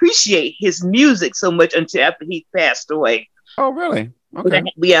to appreciate his music so much until after he passed away. Oh, really? Okay.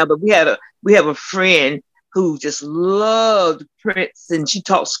 But we have a friend who just loved Prince, and she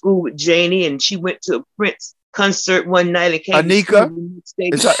taught school with Janie, and she went to a Prince concert one night and came. Anika? Are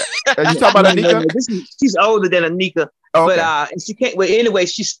you talking about Anika? No, she's older than Anika. Oh, okay. But and she came. Well, anyway,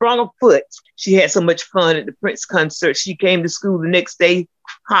 she sprung a foot. She had so much fun at the Prince concert. She came to school the next day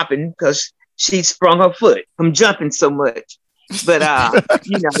hopping because she sprung her foot from jumping so much. But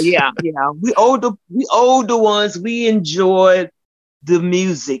we older ones, we enjoyed the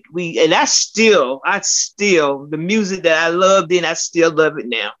music. I still the music that I loved then, I still love it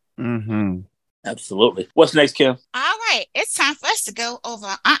now. Mm-hmm. Absolutely. What's next, Kim? All right, it's time for us to go over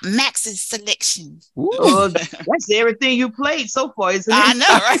Aunt Max's selection. That's everything you played so far, isn't it? I know,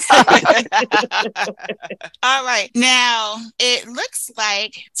 right? All right, now it looks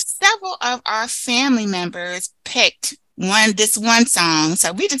like several of our family members picked this one song,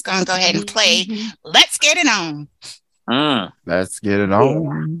 so we're just gonna go ahead and play Let's Get It On. Let's get it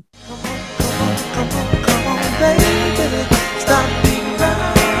on. Come on, baby, stop being right.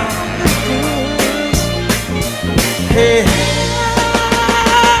 Hey,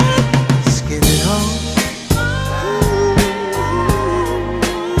 let's get it on.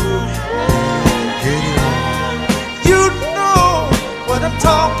 Get it on. You know what I'm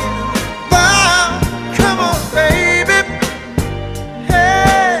talking about. Come on, baby.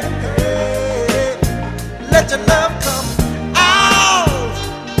 Hey, let your love come out.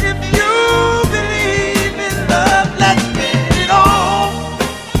 If you believe in love, let's get it on.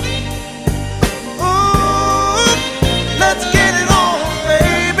 Let's get it on,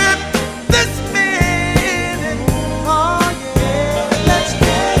 baby. This minute, oh yeah. Let's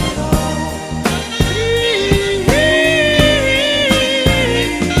get it on.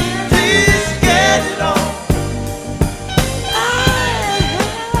 Please get it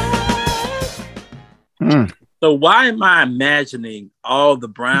on. So why am I imagining all the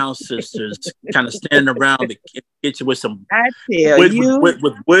Brown sisters kind of standing around the kitchen with some with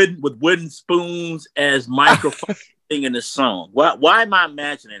wooden spoons as microphones singing the song? Why am I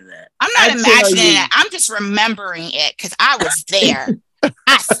imagining that? I'm not imagining it. I'm just remembering it because I was there.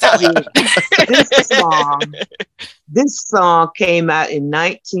 I This song came out in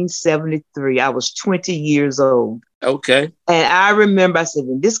 1973. I was 20 years old. Okay. And I remember I said,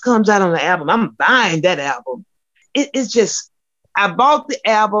 when this comes out on the album, I'm buying that album. It's just, I bought the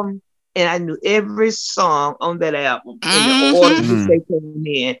album and I knew every song on that album in the order that they came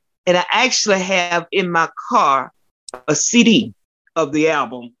in. And I actually have in my car a CD of the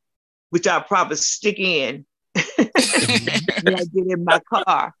album, which I'll probably stick in when I get in my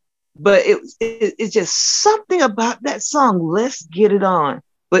car. But it's just something about that song, Let's Get It On.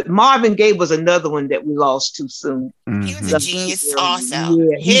 But Marvin Gaye was another one that we lost too soon. He was a genius also.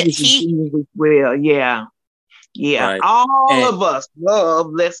 Yeah, he was a genius as well. Yeah. Yeah. Right. All of us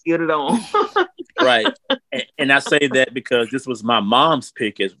love Let's Get It On. Right. And I say that because this was my mom's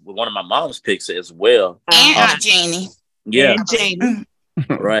pick, as one of my mom's picks as well. And Aunt Janie. Yeah. And Janie.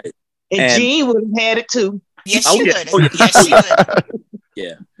 Right. And Jean would have had it too. Yes, she would. Yes, she would.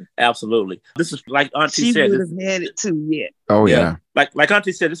 Yeah, absolutely. This is like Auntie She said. would have had it too, yeah. Oh, yeah. Like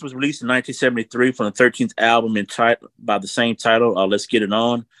Auntie said, this was released in 1973 from the 13th album by the same title, Let's Get It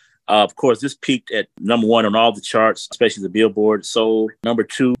On. Of course, this peaked at number 1 on all the charts, especially the Billboard. Sold number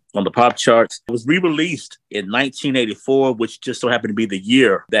 2 on the pop charts. It was re-released in 1984, which just so happened to be the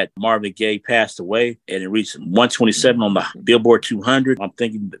year that Marvin Gaye passed away, and it reached 127 on the Billboard 200. I'm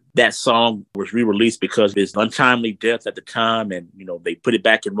thinking that song was re-released because of his untimely death at the time, and they put it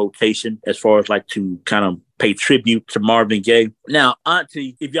back in rotation as far as like to kind of pay tribute to Marvin Gaye. Now,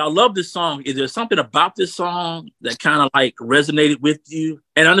 Auntie, if y'all love this song, is there something about this song that kind of like resonated with you?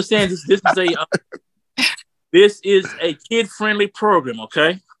 And understand this is a this is a kid-friendly program,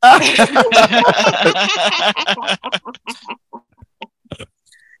 okay? I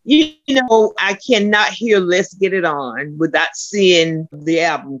cannot hear Let's Get It On without seeing the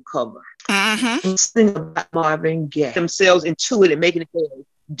album cover. Sing about Marvin Gaye themselves into it and making it good.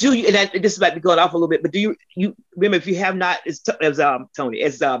 Do you, and this is about to go off a little bit, but do you remember, if you have not, as Tony,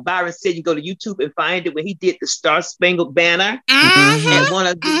 as Byron said, you go to YouTube and find it when he did the Star Spangled Banner at one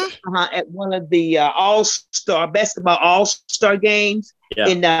of the All-Star basketball All-Star games,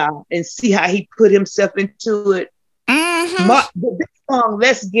 and see how he put himself into it. This song,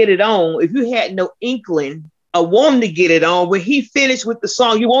 Let's Get It On, if you had no inkling of wanting to get it on, when he finished with the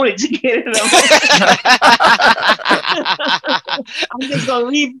song, you wanted to get it on. I'm just gonna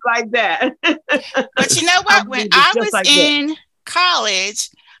leave it like that. But you know what? When I was in college,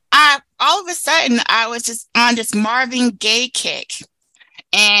 all of a sudden I was just on this Marvin Gaye kick,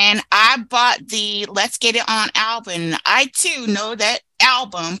 and I bought the Let's Get It On album. I too know that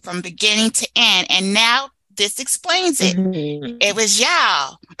album from beginning to end, and now this explains it. It was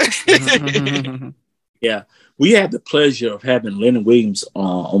y'all. Yeah, we had the pleasure of having Leonard Williams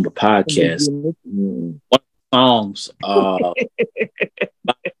on the podcast. One of the songs,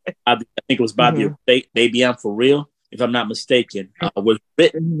 I think it was by the Baby I'm For Real, if I'm not mistaken, was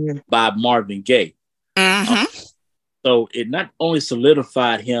written by Marvin Gaye. So it not only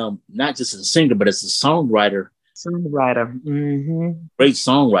solidified him, not just as a singer, but as a songwriter. Great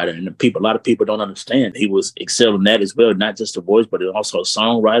songwriter. And a lot of people don't understand. He was excelling that as well, not just a voice, but also a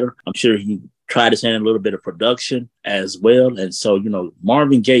songwriter. I'm sure he tried his hand in a little bit of production as well. And so,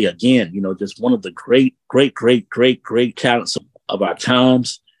 Marvin Gaye, again, just one of the great talents of our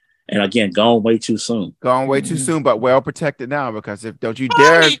times. And again, gone way too soon. Gone way too soon, but well protected now, because don't you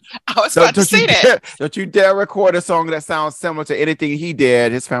dare record a song that sounds similar to anything he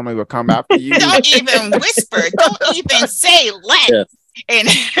did. His family will come after you. Don't even whisper. Don't even say let's. And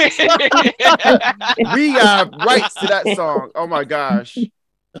we have rights to that song. Oh my gosh.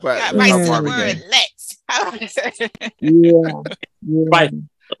 But rights to the word let's. Right.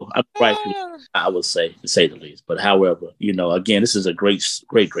 I'm right, I would say, to say the least. But however, again, this is a great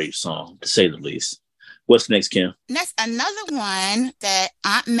song, to say the least. What's next, Kim? That's another one that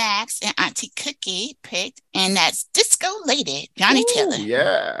Aunt Max and Auntie Cookie picked, and that's Disco Lady, Johnny Taylor.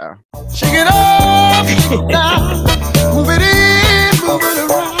 Yeah. Shake it off, shake it down, move it in, move it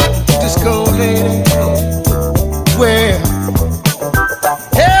around. Disco lady, well,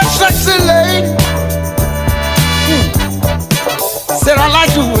 hey, sexy lady. Said I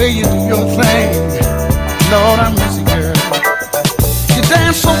like the way you do your thing. Lord, I miss you, girl. You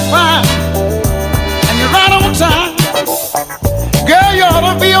dance so fine, and you're right on time. Girl, you ought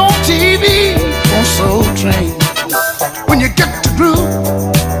to be on TV, on Soul Train. When you get to groove,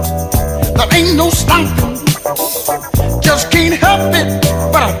 there ain't no stopping. Just can't help it,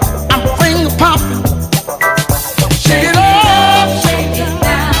 but I'm finger popping. Shake it off, shake it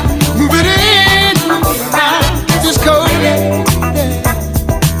down, move it in, move it out. Disco lady.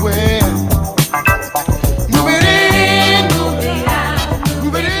 Move it in, move it out,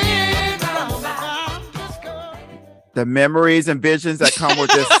 move it The memories and visions that come with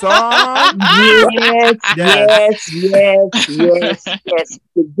this song. Yes.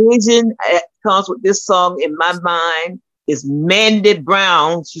 The vision that comes with this song in my mind is Mandy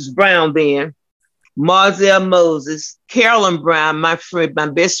Brown. She's Brown then. Marzelle Moses, Carolyn Brown, my friend, my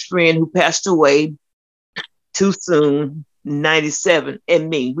best friend who passed away too soon, 97, and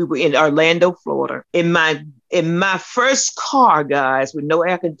me. We were in Orlando, Florida. In my first car, guys, with no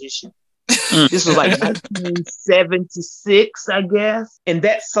air conditioning. This was like 1976, I guess. And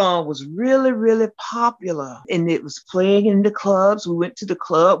that song was really, really popular. And it was playing in the clubs. We went to the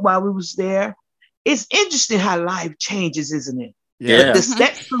club while we was there. It's interesting how life changes, isn't it? Yeah. But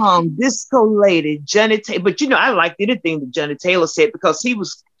that song, Disco Lady, Johnny Taylor. But I liked anything that Johnny Taylor said because he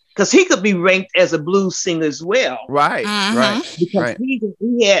could be ranked as a blues singer as well. Right. Because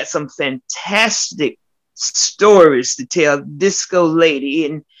he had some fantastic stories to tell, Disco Lady.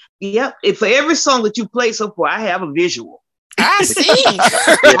 And for every song that you play so far, I have a visual. I see.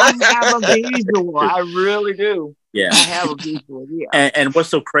 I have a visual. I really do. Yeah. I have a visual. Yeah. And what's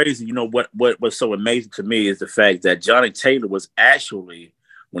so crazy, what was so amazing to me is the fact that Johnny Taylor was actually,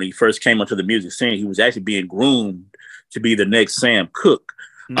 when he first came onto the music scene, he was actually being groomed to be the next Sam Cooke.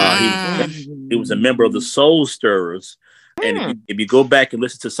 He was a member of the Soul Stirrers. And if you go back and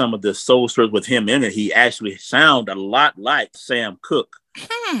listen to some of the Soul Stirrers with him in it, he actually sounded a lot like Sam Cooke.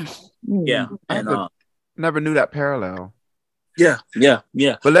 Yeah. And never knew that parallel. Yeah.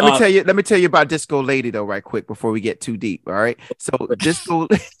 But let me tell you about Disco Lady though, right quick before we get too deep. All right. So Disco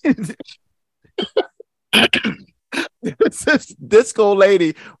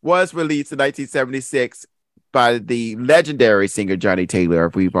Lady was released in 1976 by the legendary singer Johnny Taylor,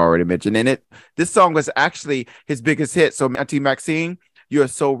 if we've already mentioned. And this song was actually his biggest hit. So Auntie Maxine, you're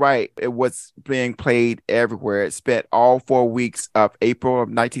so right. It was being played everywhere. It spent all 4 weeks of April of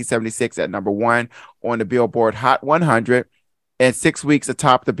 1976 at number 1 on the Billboard Hot 100 and 6 weeks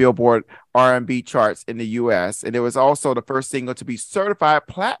atop the Billboard R&B charts in the U.S. And it was also the first single to be certified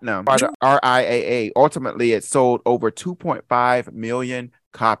platinum by the RIAA. Ultimately, it sold over 2.5 million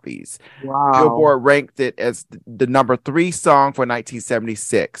copies. Wow. Billboard ranked it as the number 3 song for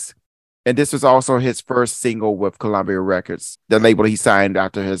 1976. And this was also his first single with Columbia Records, the label he signed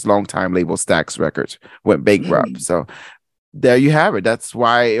after his longtime label Stax Records went bankrupt. So there you have it. That's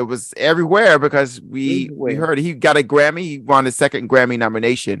why it was everywhere, because we heard he got a Grammy. He won his second Grammy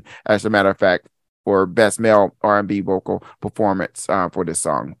nomination, as a matter of fact, for Best Male R&B Vocal Performance for this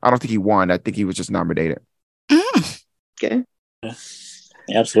song. I don't think he won. I think he was just nominated. Okay.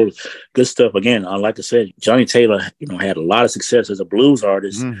 Absolutely. Good stuff. Again, like I said, Johnny Taylor, had a lot of success as a blues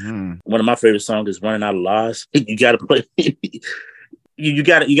artist. One of my favorite songs is Running Out of Lies. You got to play. You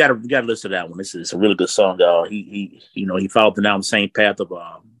got to listen to that one. It's a really good song, y'all. He followed down the same path of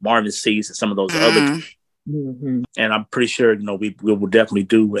Marvin Cease and some of those other. And I'm pretty sure, we will definitely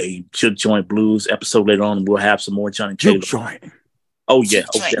do a Juke Joint Blues episode later on, and we'll have some more Johnny Taylor. Juke Joint. Oh yeah.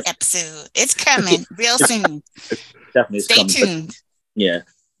 Juke Joint episode. It's coming real soon. Definitely. Stay tuned. Yeah.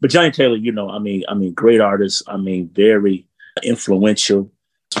 But Johnny Taylor, great artist. Very influential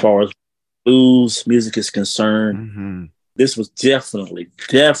as far as blues music is concerned. This was definitely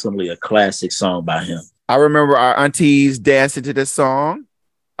a classic song by him. I remember our aunties dancing to this song.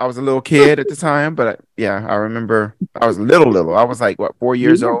 I was a little kid at the time, but I remember I was little. I was like, 4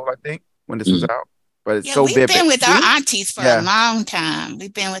 years old, I think, when this was out. But it's so vivid. We've been with our aunties for a long time.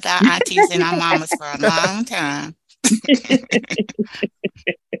 We've been with our aunties and our mamas for a long time.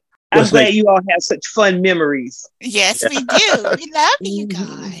 I'm glad you all have such fun memories. Yes, we do. We love you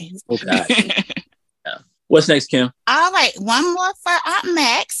guys. Okay. What's next, Kim? All right, one more for Aunt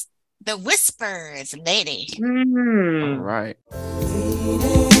Max. The Whispers, Lady. All right.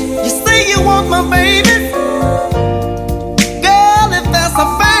 You say you want my baby, girl. If that's a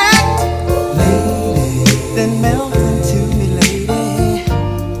fact, lady, then melt into me, lady,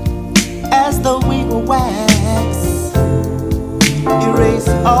 as though we were wax. Erase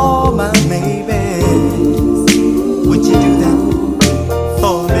all my maybes. Would you do that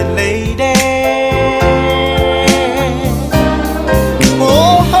for me, lady?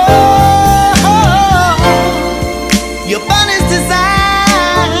 Oh, your body's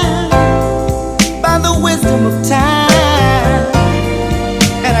designed by the wisdom of time,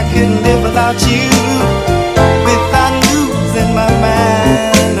 and I couldn't live without you, without losing my mind.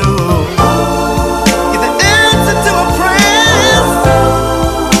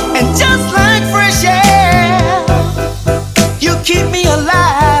 Just like fresh air, you keep me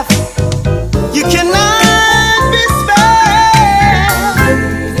alive. You cannot be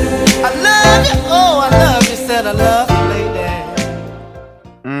spared. I love you, oh, I love you, said I love you, lady.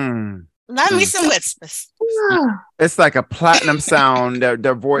 Love me some whispers. It's like a platinum sound.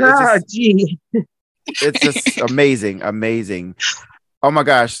 Their voice it's just amazing, amazing. Oh my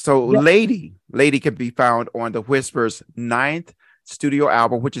gosh. So Lady can be found on the Whispers' 9th studio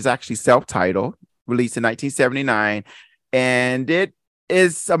album, which is actually self-titled, released in 1979. And it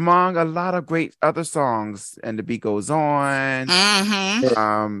is among a lot of great other songs. And the beat goes on.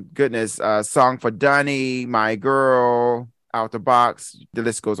 Goodness, Song for Dunny, My Girl, Out the Box. The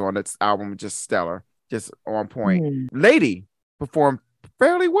list goes on. This album is just stellar, just on point. Lady performed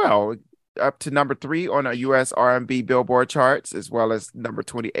fairly well, up to number 3 on a U.S. R&B Billboard charts, as well as number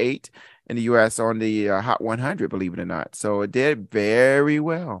 28 in the U.S. on the Hot 100, believe it or not. So it did very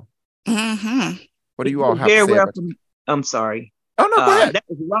well. What do you all have to say about it? I'm sorry. Oh, no, go ahead. That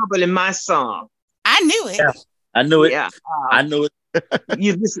was Robert and my song. I knew it. Yeah, I knew it. Yeah. I knew it.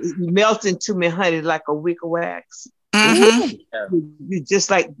 You melt into me, honey, like a wick of wax. You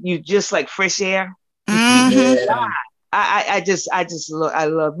just like fresh air. Yeah. We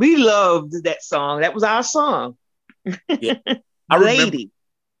loved that song. That was our song. Yeah.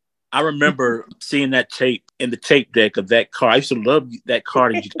 I remember seeing that tape in the tape deck of that car. I used to love that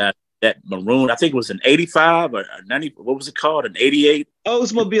car that you got, that maroon. I think it was an 85 or 90. What was it called? An 88?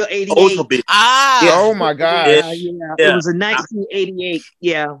 Oldsmobile 88. Oldsmobile. Yeah. Oh my God. Yeah. It was a 1988.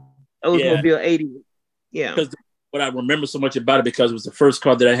 Yeah. Oldsmobile 88. Yeah. Because what I remember so much about it, because it was the first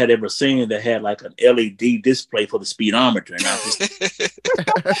car that I had ever seen that had like an LED display for the speedometer. And I just,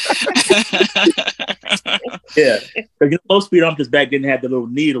 yeah. Because most speedometers back didn't have the little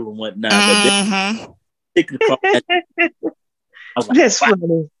needle and whatnot. But then, car, I was like, that's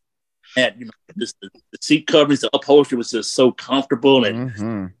funny. And, just the seat coverings, the upholstery was just so comfortable,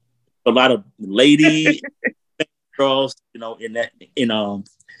 and a lot of lady girls, in that, and I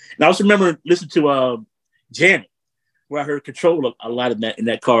also remember listening to Janet, where I heard Control a lot of that in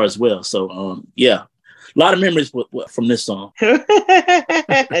that car as well. So yeah, a lot of memories from this song. Yes,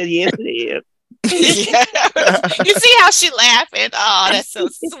 it is. You see how she laughing? Oh, that's so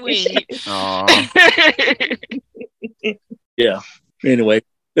sweet. Yeah. Anyway,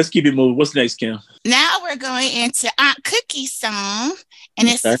 let's keep it moving. What's next, Kim? Now we're going into Aunt Cookie's song, and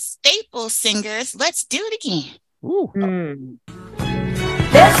it's the Staple Singers. Let's do it again.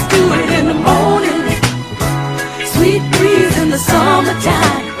 Let's do it in the morning. Sweet breeze in the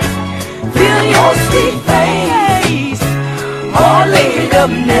summertime. Feel your sweet face all laid up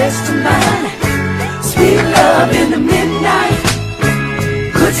next to mine. Sweet love in the midnight.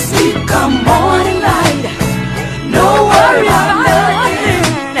 Good sleep come morning light. No worries about nothing.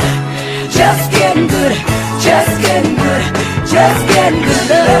 Just getting good. Just getting good. Just getting good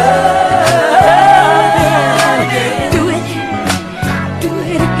love. Do it. Do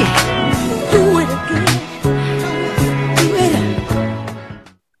it again. Do it again. Do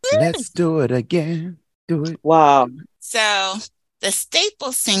it. Let's do it again. Do it. Wow. So the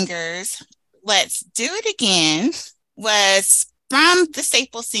Staple Singers, Let's Do It Again, was from the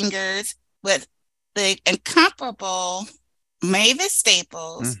Staple Singers with the incomparable Mavis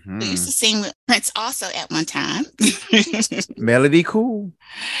Staples, who used to sing with Prince also at one time. Melody Cool.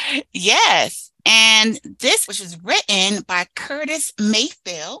 Yes. And this, which was written by Curtis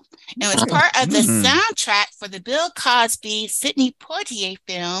Mayfield, and was part of the soundtrack for the Bill Cosby, Sidney Poitier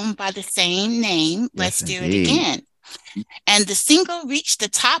film by the same name, Let's Do It Again. And the single reached the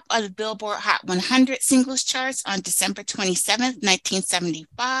top of the Billboard Hot 100 singles charts on December 27th,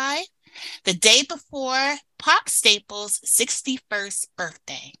 1975, the day before Pop Staples' 61st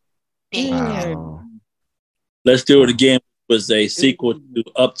birthday. Wow. Let's Do It Again was a sequel to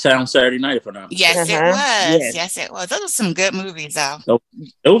Uptown Saturday Night, if I'm not mistaken. Yes, it was. Yes, it was. Those were some good movies, though.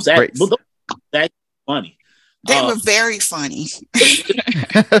 Those actually funny. They were very funny.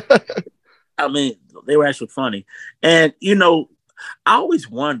 I mean, they were actually funny. And, I always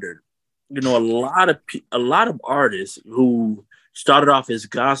wondered, a lot of artists who started off as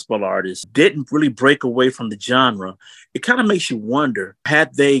gospel artists didn't really break away from the genre. It kind of makes you wonder,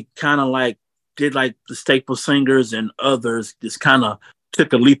 had they kind of did like the Staple Singers and others just kind of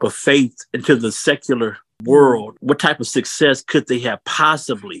took a leap of faith into the secular world, what type of success could they have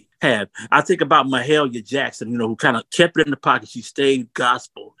possibly had? I think about Mahalia Jackson, who kind of kept it in the pocket. She stayed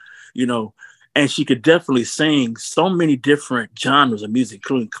gospel, and she could definitely sing so many different genres of music,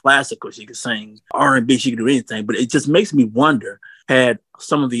 including classical. She could sing R&B, she could do anything. But it just makes me wonder, had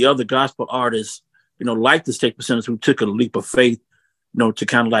some of the other gospel artists, like the Staple Singers, who took a leap of faith, to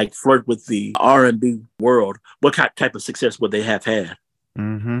kind of flirt with the R&B world, what type of success would they have had?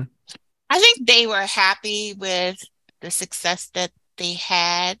 I think they were happy with the success that they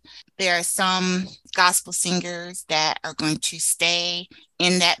had. There are some gospel singers that are going to stay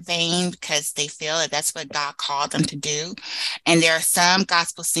in that vein because they feel that that's what God called them to do. And there are some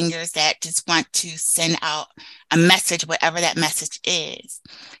gospel singers that just want to send out a message, whatever that message is.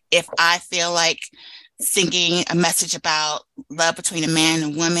 If I feel like singing a message about love between a man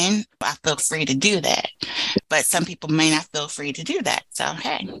and a woman, I feel free to do that. But some people may not feel free to do that. So,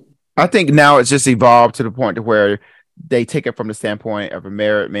 hey. I think now it's just evolved to the point to where they take it from the standpoint of a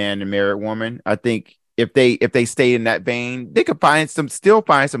married man and married woman. I think if they stay in that vein, they could still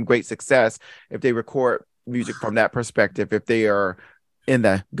find some great success if they record music from that perspective. If they are in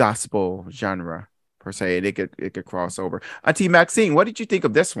the gospel genre per se, it could cross over. Auntie Maxine, what did you think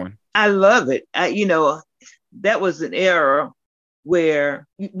of this one? I love it. That was an era where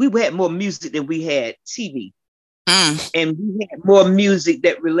we had more music than we had TV. And we had more music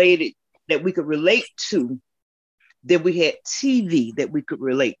that we could relate to than we had TV that we could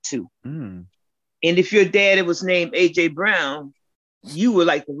relate to. And if your daddy was named A.J. Brown, you were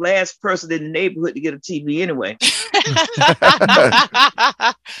like the last person in the neighborhood to get a TV anyway.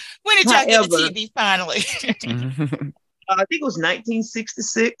 When did y'all get a TV finally? I think it was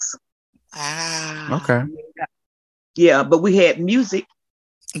 1966. Okay. Yeah, but we had music.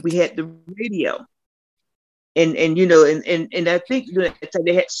 We had the radio. And I think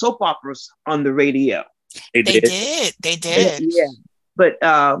they had soap operas on the radio. They did. Yeah. But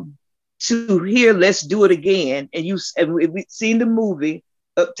to hear Let's Do It Again, and we've seen the movie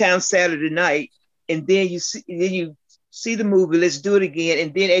Uptown Saturday Night, and then you see the movie Let's Do It Again,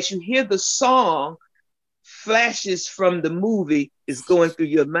 and then as you hear the song, flashes from the movie is going through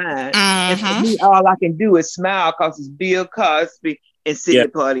your mind. And for me, all I can do is smile because it's Bill Cosby and Sidney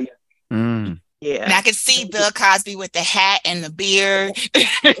Poitier. Yeah. And I could see Bill Cosby with the hat and the beard.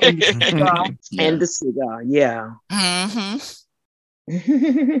 And the cigar, yeah.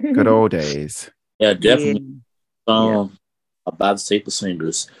 Good old days. Yeah, definitely. By the Staple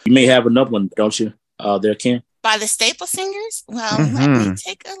Singers. You may have another one, don't you, there, Ken? By the Staple Singers? Well, let me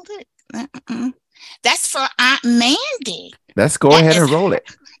take a look. That's for Aunt Mandy. Let's go ahead and roll it.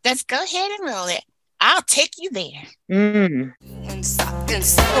 Let's go ahead and roll it. I'll take you there. And so,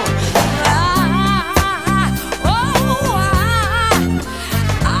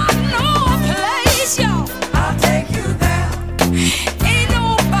 I know a place, y'all. I'll take you there. Ain't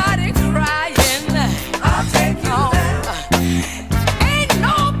nobody crying. I'll take you there. Ain't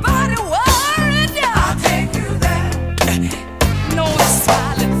nobody worried. I'll take you there. No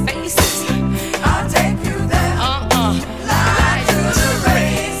silent faces. I'll take you there. Lie to the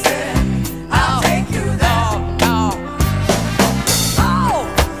races. I'll take you there.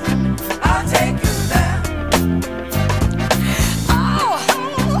 I'll take you there.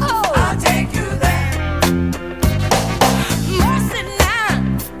 I'll take you there. Mercy now.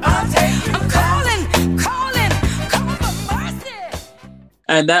 I'll take you. I'm calling for mercy.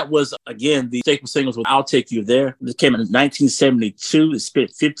 And that was, again, the Staple Singles with I'll Take You There. This came in 1972. It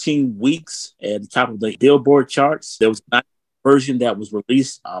spent 15 weeks at the top of the Billboard charts. There was a version that was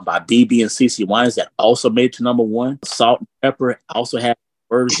released by BB and CeCe Winans that also made it to number one. Salt and Pepper also had a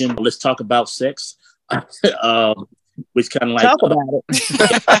version, Let's Talk About Sex, which kind of like... Talk about it.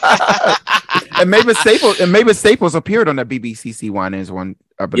 And Mavis Staples appeared on that BBC Winans one,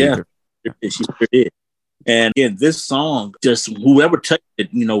 I believe. Yeah, she sure did. And again, this song, just whoever touched it,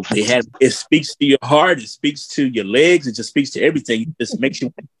 it speaks to your heart, it speaks to your legs, it just speaks to everything. It just makes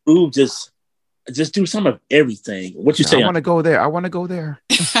you move, just do some of everything. What you say? I want to go there. I'm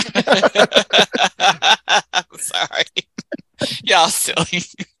sorry. Y'all silly.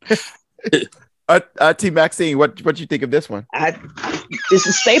 T. Maxine, what you think of this one? This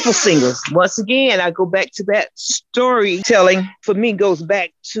is Staple Singers. Once again, I go back to that storytelling. For me, goes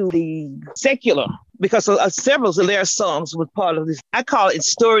back to the secular, because several of their songs were part of this. I call it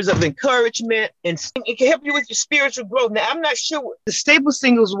stories of encouragement, and it can help you with your spiritual growth. Now, I'm not sure the Staple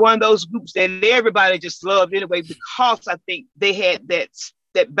Singers were one of those groups that everybody just loved anyway, because I think they had that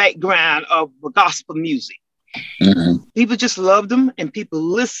background of gospel music. People just loved them, and people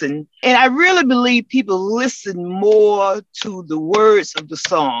listened. And I really believe people listen more to the words of the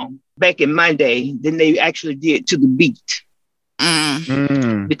song back in my day than they actually did to the beat.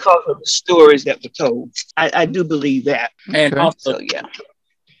 Because of the stories that were told. I do believe that. And also,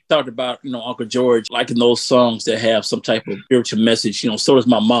 talked about, Uncle George liking those songs that have some type of spiritual message. So does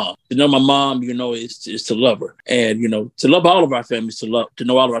my mom. To know my mom, is to love her. And, to love all of our families, to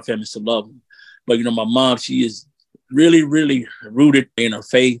know all of our families, to love them. But, my mom, she is really, really rooted in her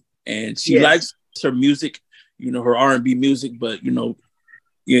faith, and she likes her music, her R&B music. But,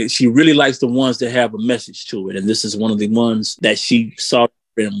 Yeah, she really likes the ones that have a message to it, and this is one of the ones that she saw,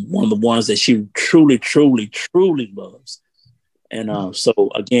 and one of the ones that she truly, truly, truly loves. And so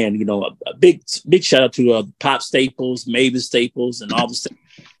again, a big shout out to Pop Staples, Mavis Staples, and all the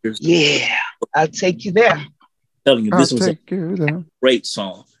Staples. Yeah, I'll take you there. Telling you, this was a great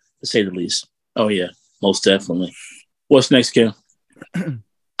song, to say the least. Oh yeah, most definitely. What's next, Kim? All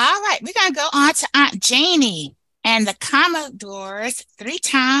right, we're gonna go on to Aunt Janie and the Commodores, 3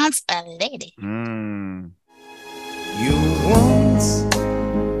 Times a Lady. You once,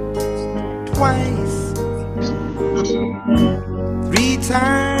 twice, 3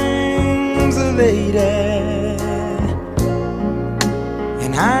 times a lady,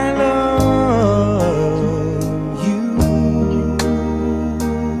 and I love you.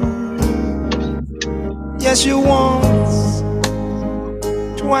 Yes, you once,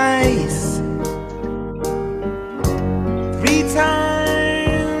 twice, 3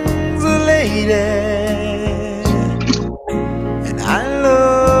 times a lady, and I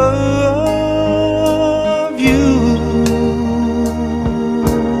love you.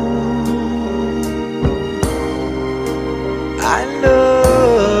 I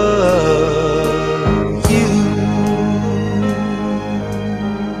love you.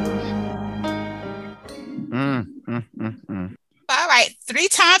 All right, 3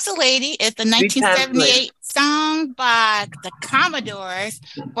 Times a Lady is the 1978 song by the Commodores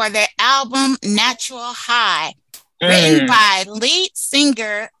for their album Natural High, written by lead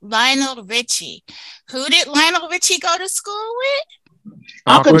singer Lionel Richie. Who did Lionel Richie go to school with?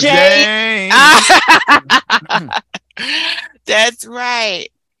 Uncle James. That's right.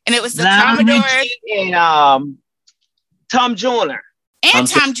 And it was the Lionel Commodores Richie and Tom Joyner. and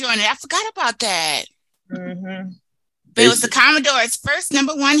Tom Joyner. I forgot about that. But it was the Commodores' first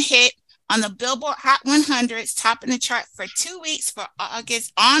 #1 hit on the Billboard Hot 100s, topping the chart for 2 weeks on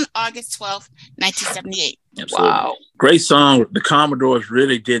August 12th, 1978. Absolutely. Wow. Great song. The Commodores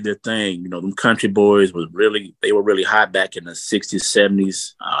really did their thing. Them country boys were really hot back in the 60s,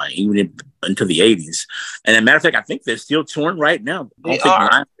 70s, even into the 80s. And as a matter of fact, I think they're still touring right now. They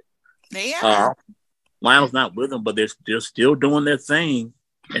are. Lionel's not with them, but they're still doing their thing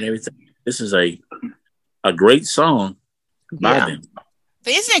and everything. This is a great song by them.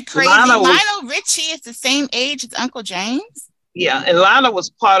 But isn't it crazy? Lionel Richie is the same age as Uncle James. Yeah, and Lionel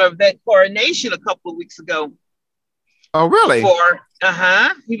was part of that coronation a couple of weeks ago. Oh, really?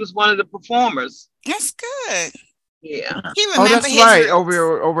 He was one of the performers. That's good. Yeah. He remembered that's right.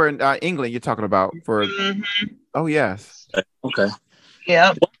 Over in England, you're talking about for. Oh, yes. Okay.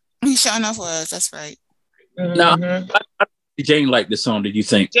 Yeah. He sure enough was. That's right. Now, did Jane like this song? Did you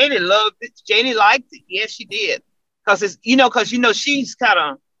think? Janie loved it. Janie liked it. Yes, she did. Because she's kind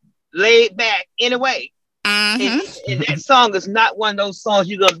of laid back anyway. And that song is not one of those songs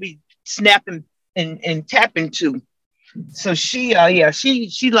you're gonna be snapping and tapping to. So she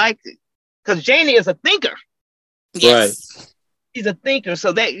liked it because Janie is a thinker. Yes. Right. She's a thinker,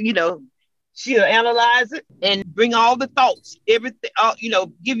 so that she'll analyze it and bring all the thoughts, everything.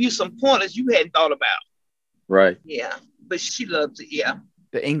 Give you some pointers you hadn't thought about. Right. Yeah, but she loves it. Yeah.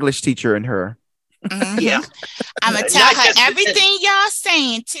 The English teacher in her. Yeah. I'm going to tell her everything y'all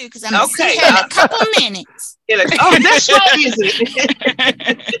saying, too, because I'm going to see her in a couple minutes. That's right, isn't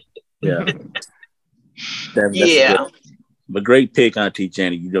it? Yeah. That's a great pick, Auntie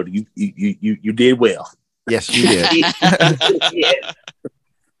Jenny. You did well. Yes, you did. Yeah.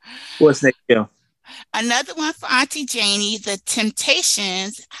 What's next, Kim? Another one for Auntie Janie, The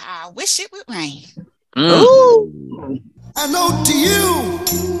Temptations, I Wish It Would Rain. Ooh. I know to you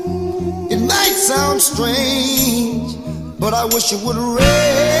it might sound strange, but I wish it would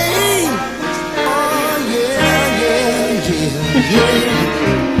rain. Oh yeah.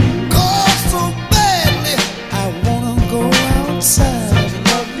 Oh, so badly I wanna go outside.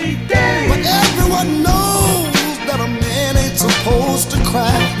 But everyone knows that a man ain't supposed to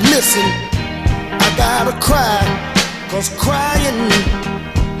cry. Listen, I gotta cry, 'cause crying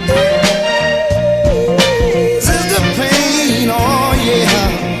is the pain. Oh yeah.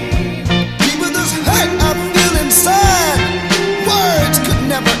 People just hurt I feel inside. Words could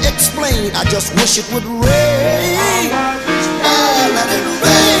never explain. I just wish it would rain. Oh, let it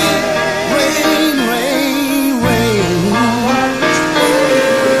rain. Rain, rain, rain.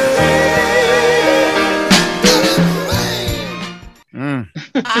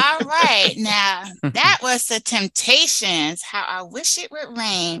 All right, now that was The Temptations, How I Wish It Would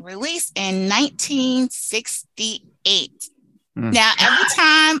Rain, released in 1968. Now, every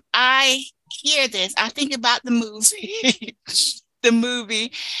time I hear this, I think about the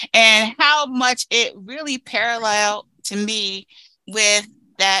movie, and how much it really paralleled to me with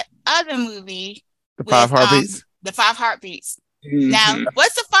that other movie, The Five Heartbeats. The Five Heartbeats. Mhm. Now,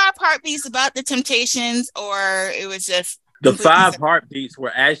 what's the Five Heartbeats about? The Temptations, or it was just The Five Heartbeats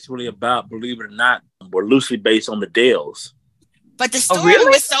were actually about, believe it or not, were loosely based on the Dells. But the story really?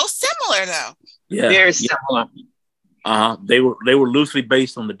 was so similar, though. Yeah, Very similar. They were loosely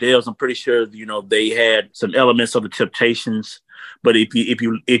based on the Dells. I'm pretty sure they had some elements of the Temptations. But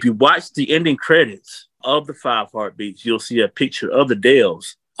if you watch the ending credits of the Five Heartbeats, you'll see a picture of the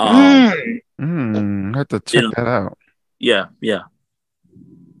Dells. I have to check that out. Yeah.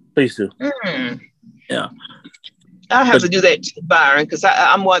 Please do. Yeah. I have to do that too, Byron, because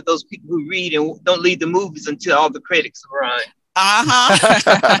I'm one of those people who read and don't leave the movies until all the credits are run.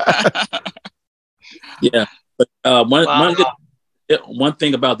 Yeah. But Wow. one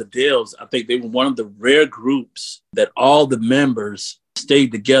thing about the Dells, I think they were one of the rare groups that all the members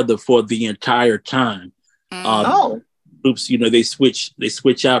stayed together for the entire time. Groups, they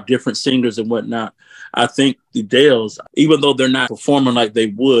switch out different singers and whatnot. I think the Dells, even though they're not performing like they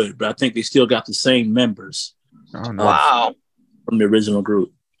would, but I think they still got the same members. Oh, nice. Wow. From the original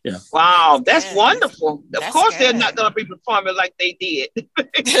group. Yeah. Wow, that's wonderful. Of That's course, they're good. not going to be performing like they did.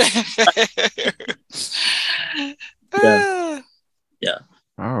 Yeah.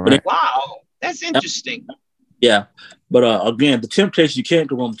 All right. Wow, that's interesting. Yeah. But again, the Temptations, you can't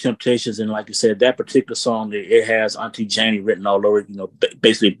go wrong with the Temptations. And like you said, that particular song, it has Auntie Janie written all over it,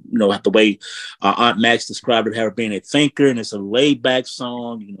 basically, the way Aunt Max described it, her being a thinker, and it's a laid back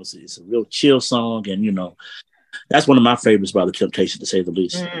song, it's a real chill song. And, that's one of my favorites by the Temptations, to say the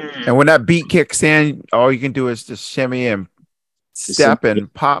least. And when that beat kicks in, all you can do is just shimmy and step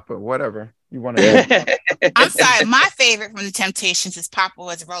and pop or whatever you want to do. I'm sorry, my favorite from the Temptations is Papa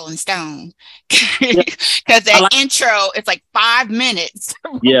Was a Rolling Stone. Because that intro, it's like 5 minutes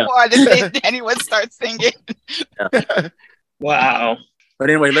before anyone starts singing. Wow. But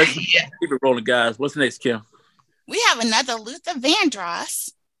anyway, let's keep it rolling, guys. What's next, Kim? We have another Luther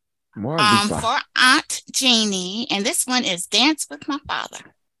Vandross More for Aunt Janie, and this one is Dance with My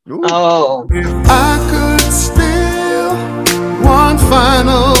Father. Ooh. Oh. I could steal one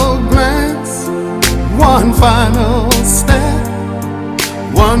final glance, one final step,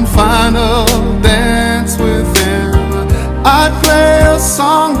 one final dance with him. I'd play a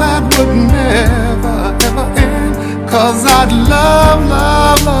song that would never, ever end, 'cause I'd love,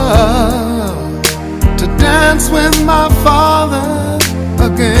 love, love to dance with my father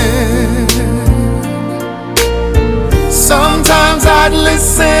again. Sometimes I'd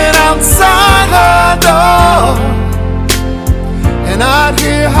listen outside her door, and I'd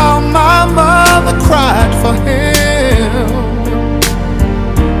hear how my mother cried for him.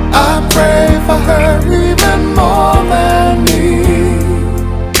 I pray for her even more than me.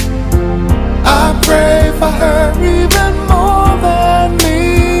 I pray for her even more than me.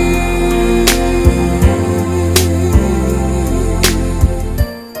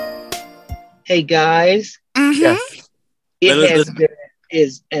 Hey, guys. Yes. It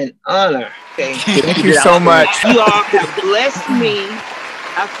is an honor. Okay. Thank you so much. You all have blessed me.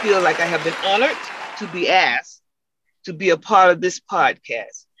 I feel like I have been honored to be asked to be a part of this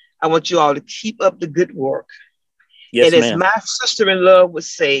podcast. I want you all to keep up the good work. Yes, and as ma'am. my sister-in-law would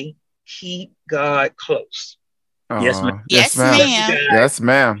say, keep God close. Yes, ma'am. Yes, ma'am. Yes,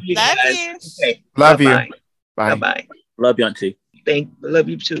 ma'am. You Love guys. you. Okay. Love you. Bye-bye. Bye. Bye-bye. Love you, Auntie. Love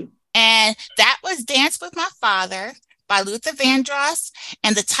you too. And that was Dance with My Father by Luther Vandross,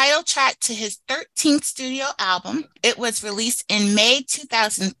 and the title track to his 13th studio album. It was released in May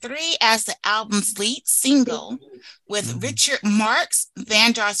 2003 as the album's lead single. With Richard Marx,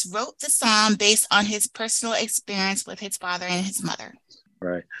 Vandross wrote the song based on his personal experience with his father and his mother.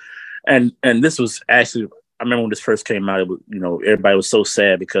 Right. And this was actually, I remember when this first came out, it was, everybody was so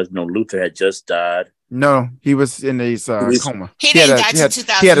sad because, Luther had just died. No, he was in his coma. He didn't die till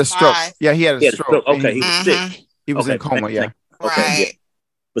 2005. He had a stroke. Yeah, he had a stroke. Okay, he was sick. He was Okay, in coma, yeah. Okay, Right. yeah.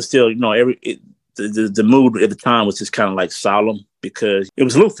 But still, the mood at the time was just kind of like solemn because it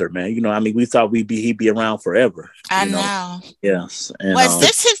was Luther, man. We thought he'd be around forever. I know. Yes. And, Was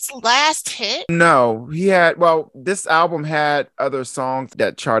this his last hit? No, this album had other songs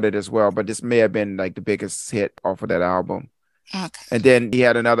that charted as well, but this may have been like the biggest hit off of that album. Okay. And then he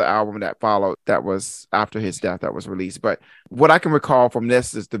had another album that followed that was after his death that was released. But what I can recall from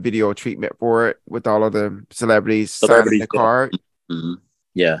this is the video treatment for it with all of the celebrities signing the card. Mm-hmm.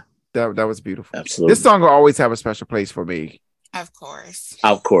 Yeah. That was beautiful. Absolutely. This song will always have a special place for me. Of course.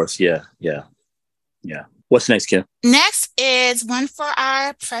 Of course. Yeah. What's next, Kim? Next is one for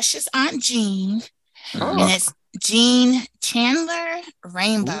our precious Aunt Jean. Oh. And it's Jean Chandler,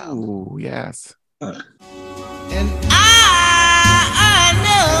 Rainbow. Ooh, yes. I I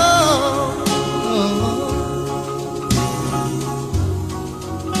know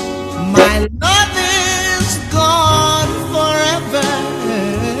my love is gone forever,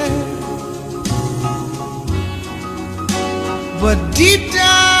 but deep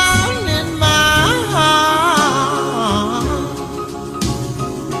down in my heart,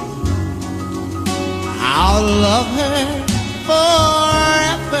 I'll love her forever.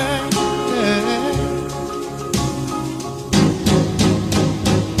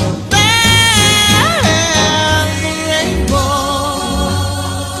 There's a rainbow,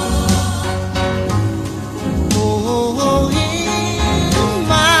 oh, in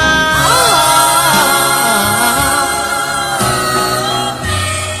my heart.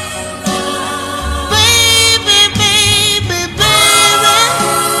 Baby, baby, baby,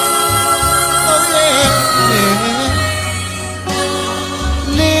 oh yeah,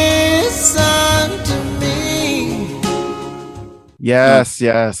 listen to me. Yes,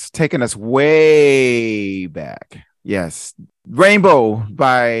 yes. Taking us way back. Yes. Rainbow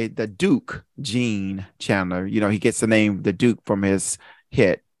by the Duke, Gene Chandler. You know, he gets the name the Duke from his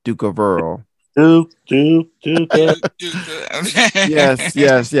hit, Duke of Earl. Duke. Yes,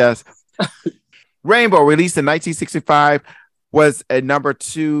 yes, yes. Rainbow, released in 1965, was a number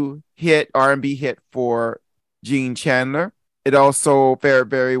 2 hit, R&B hit for Gene Chandler. It also fared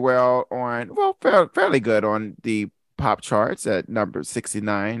very well on, well, fairly good on the pop charts at number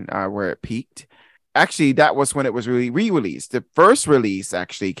 69, where it peaked. Actually, that was when it was really re-released. The first release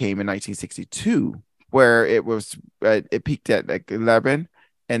actually came in 1962, where it was it peaked at like 11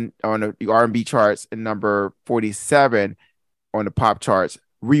 and on the R&B charts, and number 47 on the pop charts.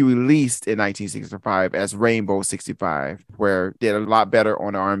 Re-released in 1965 as Rainbow 65, where it did a lot better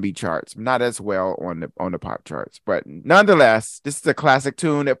on the R&B charts, not as well on the pop charts. But nonetheless, this is a classic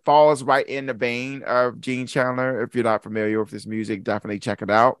tune. It falls right in the vein of Gene Chandler. If you're not familiar with this music, definitely check it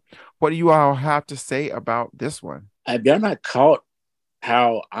out. What do you all have to say about this one? Have y'all not caught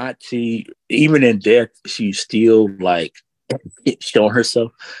how Auntie, even in death, she's still like showing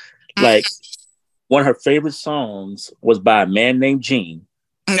herself? Like, one of her favorite songs was by a man named Gene.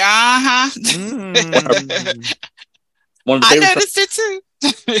 Uh-huh. One of the I favorite noticed it too.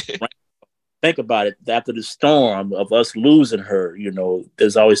 Think about it. After the storm of us losing her, you know,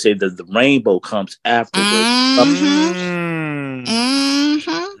 there's always say that the rainbow comes afterwards.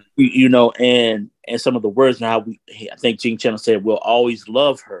 You know, and some of the words and how I think Gene Chandler said, we'll always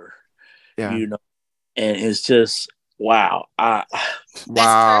love her. Yeah. You know, and it's just wow. That's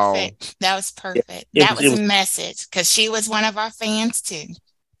perfect. That was perfect. That was a message, because she was one of our fans too.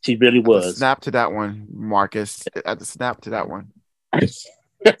 She really was. Snap to that one, Marcus. At the snap to that one.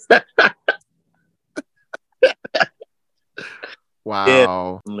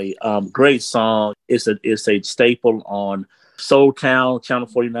 Wow. Yeah, great song. It's a staple on Soul Town, Channel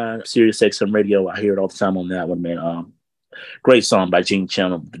 49, Sirius XM radio. I hear it all the time on that one, man. Great song by Gene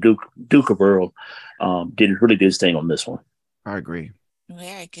Chandler. The Duke of Earl really did his thing on this one. I agree.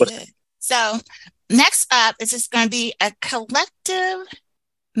 Very good. So next up is just going to be a collective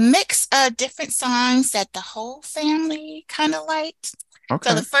mix of different songs that the whole family kind of liked. Okay.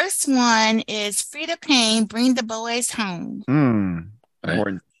 So the first one is Frida Payne, Bring the Boys Home. Important.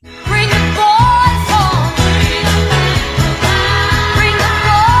 Bring the boys home. Bring the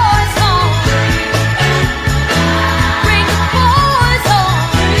boys home. Bring the boys home.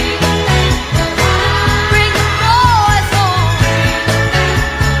 Bring the boys home.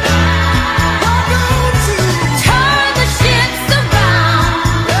 Turn the ships around.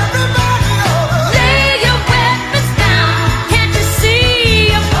 Lay your weapons down. Can't you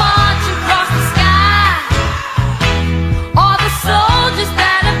see a march across the sky? All the soldiers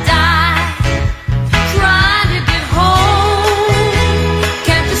that have died, trying to get home.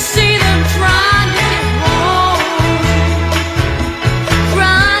 Can't you see them trying to get home?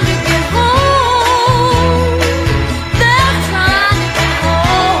 Trying to get home. They're trying to get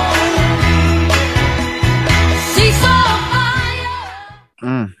home. Seesaw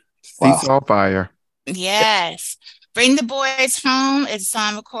fire. Seesaw Fire. Yes. Bring the Boys Home is a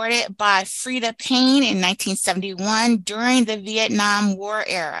song recorded by Frida Payne in 1971 during the Vietnam War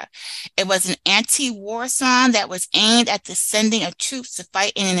era. It was an anti-war song that was aimed at the sending of troops to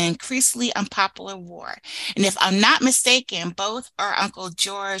fight in an increasingly unpopular war. And if I'm not mistaken, both our Uncle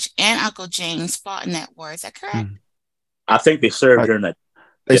George and Uncle James fought in that war. Is that correct? I think they served during that.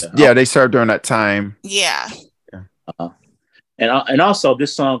 They served during that time. Yeah. And also,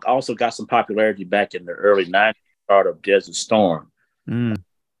 this song also got some popularity back in the early 90s, part of Desert Storm.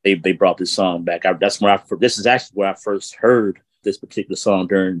 They brought this song back. This is actually where I first heard this particular song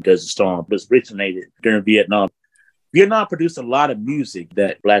during Desert Storm. It was originated during Vietnam. Vietnam produced a lot of music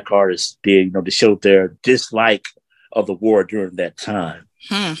that Black artists did, you know, to show their dislike of the war during that time.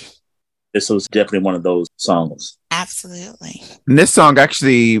 This was definitely one of those songs. Absolutely. And this song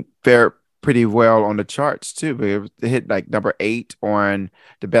actually fared pretty well on the charts too. It hit like number 8 on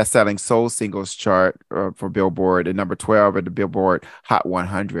the best-selling soul singles chart for Billboard, and number 12 at the Billboard Hot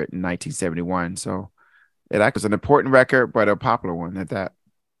 100 in 1971. So it was an important record, but a popular one at that.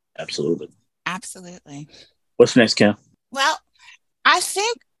 Absolutely. Absolutely. What's next, Kim? Well, I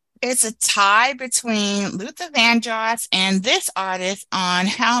think it's a tie between Luther Vandross and this artist on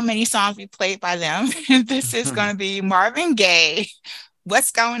how many songs we played by them. This is going to be Marvin Gaye.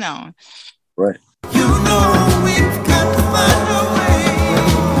 What's going on? Right. You know we've got to find a way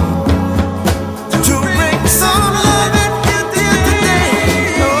to bring some love into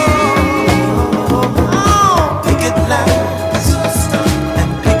today. Oh, picket lines and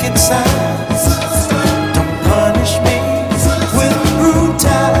picket signs. Don't punish me with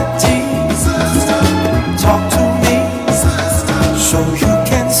brutality. Talk to me so you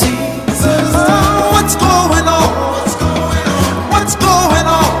can see what's going on. What's going on? What's going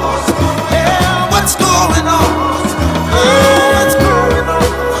on? What's going on?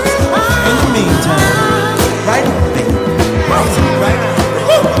 In the meantime, right on, baby. Right on.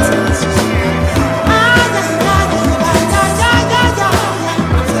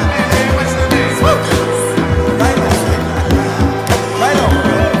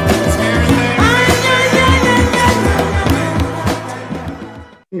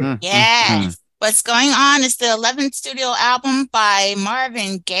 Yes. What's Going On is the 11th studio album by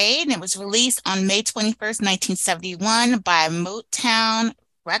Marvin Gaye, and it was released on May 21st, 1971 by Motown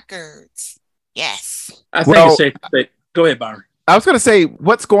Records. Yes. I think it's safe to say. Go ahead, Byron. I was going to say,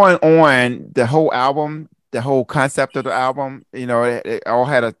 What's Going On, the whole album, the whole concept of the album, you know, it all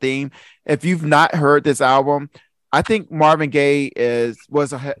had a theme. If you've not heard this album, I think Marvin Gaye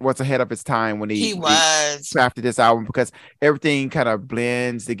was ahead of his time when he crafted this album, because everything kind of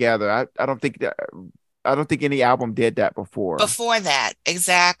blends together. I don't think any album did that before. Before that,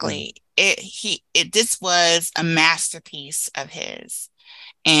 exactly. This was a masterpiece of his,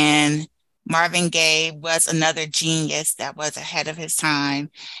 and Marvin Gaye was another genius that was ahead of his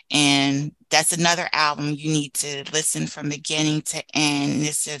time, and that's another album you need to listen from beginning to end. And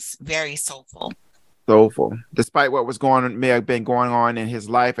it's just very soulful. Despite what may have been going on in his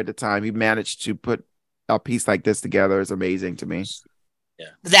life at the time, he managed to put a piece like this together. Is amazing to me. Yeah,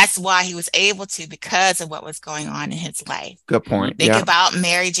 that's why he was able to, because of what was going on in his life. Good point. Think about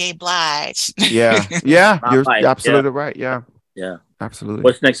Mary J. Blige. Yeah, you're absolutely right. Yeah, absolutely.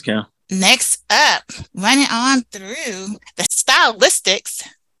 What's next, Cam? Next up, running on through the Stylistics.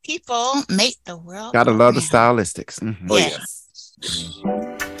 People make the world. Gotta love the Stylistics. Mm-hmm. Yes.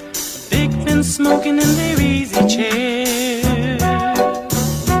 Big fin smoking in their easy chair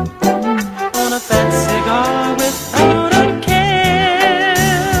on a fat cigar without a care.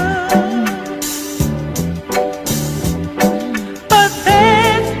 But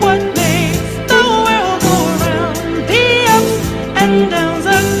that's what makes the world go round. The ups and downs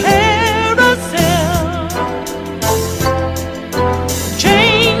of carousel,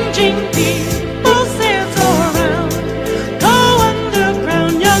 changing people's sense around. Go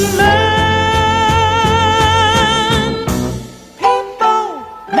underground, young man.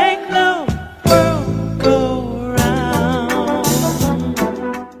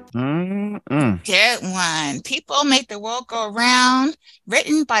 Good one. People Make the World Go Round,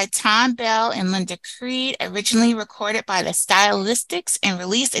 written by Tom Bell and Linda Creed, originally recorded by the Stylistics and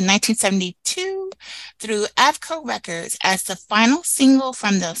released in 1972 through Avco Records as the final single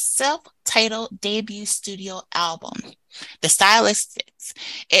from the self-titled debut studio album, The Stylistics.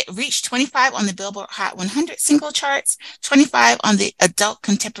 It reached 25 on the Billboard Hot 100 single charts, 25 on the Adult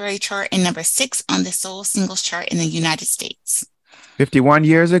Contemporary chart, and number 6 on the Soul Singles chart in the United States. 51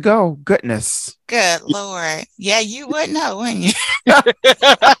 years ago. Goodness. Good Lord. Yeah, you would know, wouldn't you?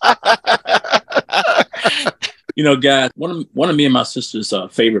 You know, guys, one of me and my sister's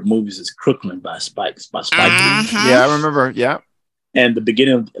favorite movies is Crooklyn by Spike Lee. Yeah, I remember. Yeah. And the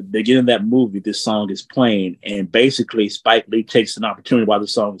beginning of that movie, this song is playing, and basically Spike Lee takes an opportunity while the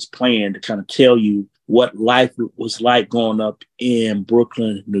song is playing to kind of tell you what life was like growing up in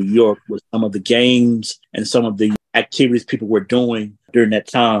Brooklyn, New York, with some of the games and some of the activities people were doing during that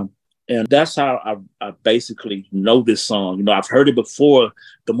time. And that's how I basically know this song. You know, I've heard it before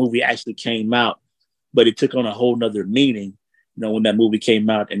the movie actually came out, but it took on a whole nother meaning, you know, when that movie came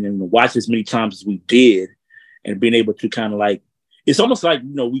out, and then watch as many times as we did, and being able to kind of like, it's almost like,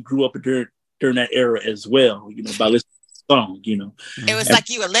 you know, we grew up during that era as well, you know, by listening to song, you know. It was like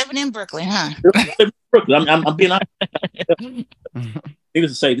you were living in Brooklyn, huh? Brooklyn. I'm being honest.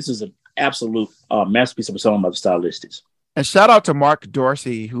 Needless to say, this is an absolute masterpiece of a song by the Stylistics. And shout out to Mark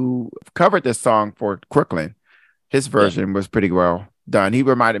Dorsey, who covered this song for Crooklyn. His version was pretty well done. He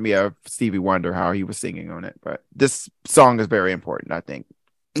reminded me of Stevie Wonder, how he was singing on it. But this song is very important, I think.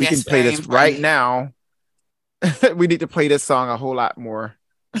 We can play this right now. We need to play this song a whole lot more.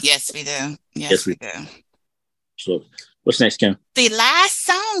 Yes, we do. Yes, we do. So, what's next, Kim? The last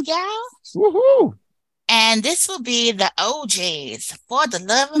song, y'all. Woohoo! And this will be the OJs, For the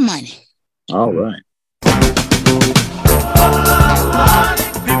Love of Money. All right.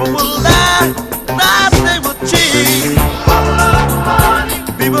 People will lie, they will cheat.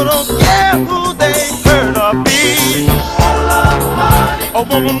 People don't care who they hurt or be. A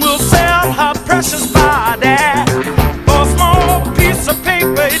woman will sell her precious body for a small piece of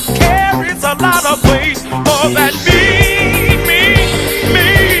paper. It carries a lot of weight for that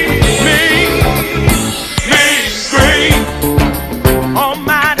great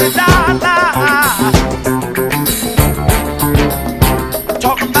almighty dollar.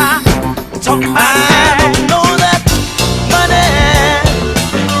 Talking about I don't know that money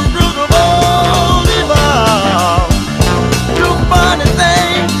is the root of all evil. Do funny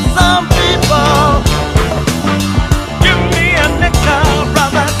things, some people. Give me a nickel,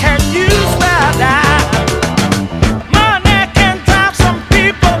 brother, can you spare that? Money can drive some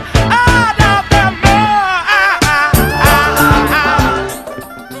people out of their mind.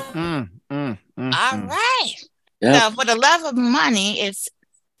 All right. Yep. So, For the Love of Money is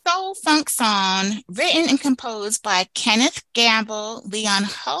soul funk song written and composed by Kenneth Gamble, Leon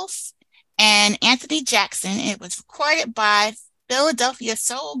Huff, and Anthony Jackson. It was recorded by Philadelphia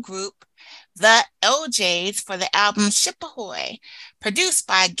soul group The OJs for the album Ship Ahoy, produced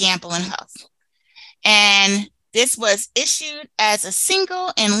by Gamble and Huff. And this was issued as a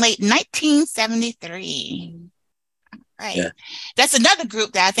single in late 1973. Right. Yeah. That's another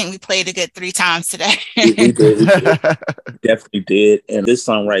group that I think we played a good 3 times today. We did. Definitely did. And this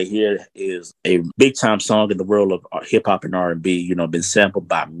song right here is a big time song in the world of hip hop and R&B, you know, been sampled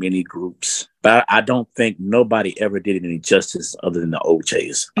by many groups. But I don't think nobody ever did it any justice other than the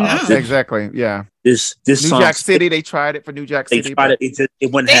OJs. Exactly. Yeah. This New song, Jack City, they tried it for New Jack City. They tried it.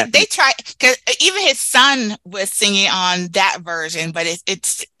 It wouldn't happen. They tried, because even his son was singing on that version, but it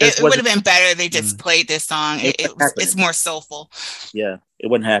would have been better if they just played this song. It's more soulful. Yeah, it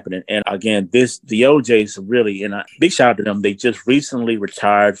wasn't happening. And again, the OJs really, and big shout out to them. They just recently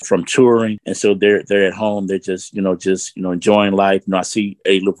retired from touring, and so they're at home. They're just enjoying life. You know, I see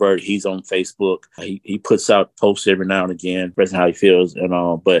A. Levert. He's on Facebook. He puts out posts every now and again, expressing how he feels and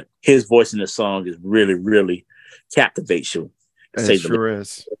all. But his voice in the song is really, really captivates you. It sure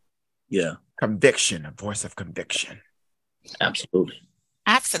is. Yeah, conviction, a voice of conviction. Absolutely.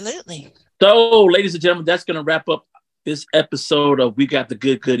 So, ladies and gentlemen, that's going to wrap up this episode of We Got the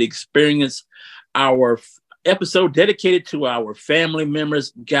Good Experience, our episode dedicated to our family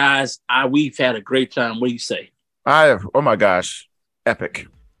members. Guys, we've had a great time. What do you say? Oh my gosh, epic.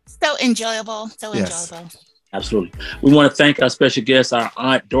 So enjoyable. Enjoyable. Absolutely. We want to thank our special guest, our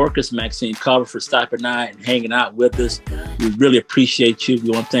Aunt Dorcas, Maxine Carver, for stopping by and hanging out with us. We really appreciate you. We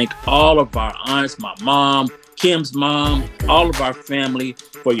want to thank all of our aunts, my mom, Kim's mom, all of our family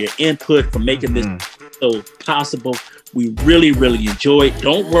for your input, for making this so possible. We really, really enjoy it.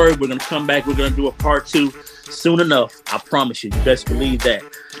 Don't worry, we're going to come back. We're going to do a part 2 soon enough. I promise you. You best believe that.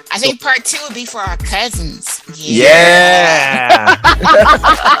 I think part 2 will be for our cousins. Yeah.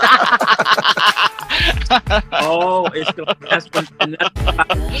 Oh, it's going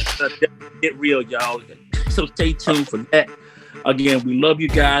to get real, y'all. So stay tuned for that. Again, we love you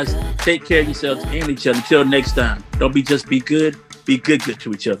guys. Take care of yourselves and each other. Until next time, don't be good. Be good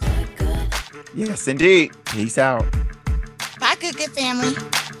to each other. Yes, indeed. Peace out. Bye, good family.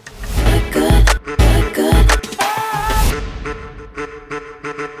 Good.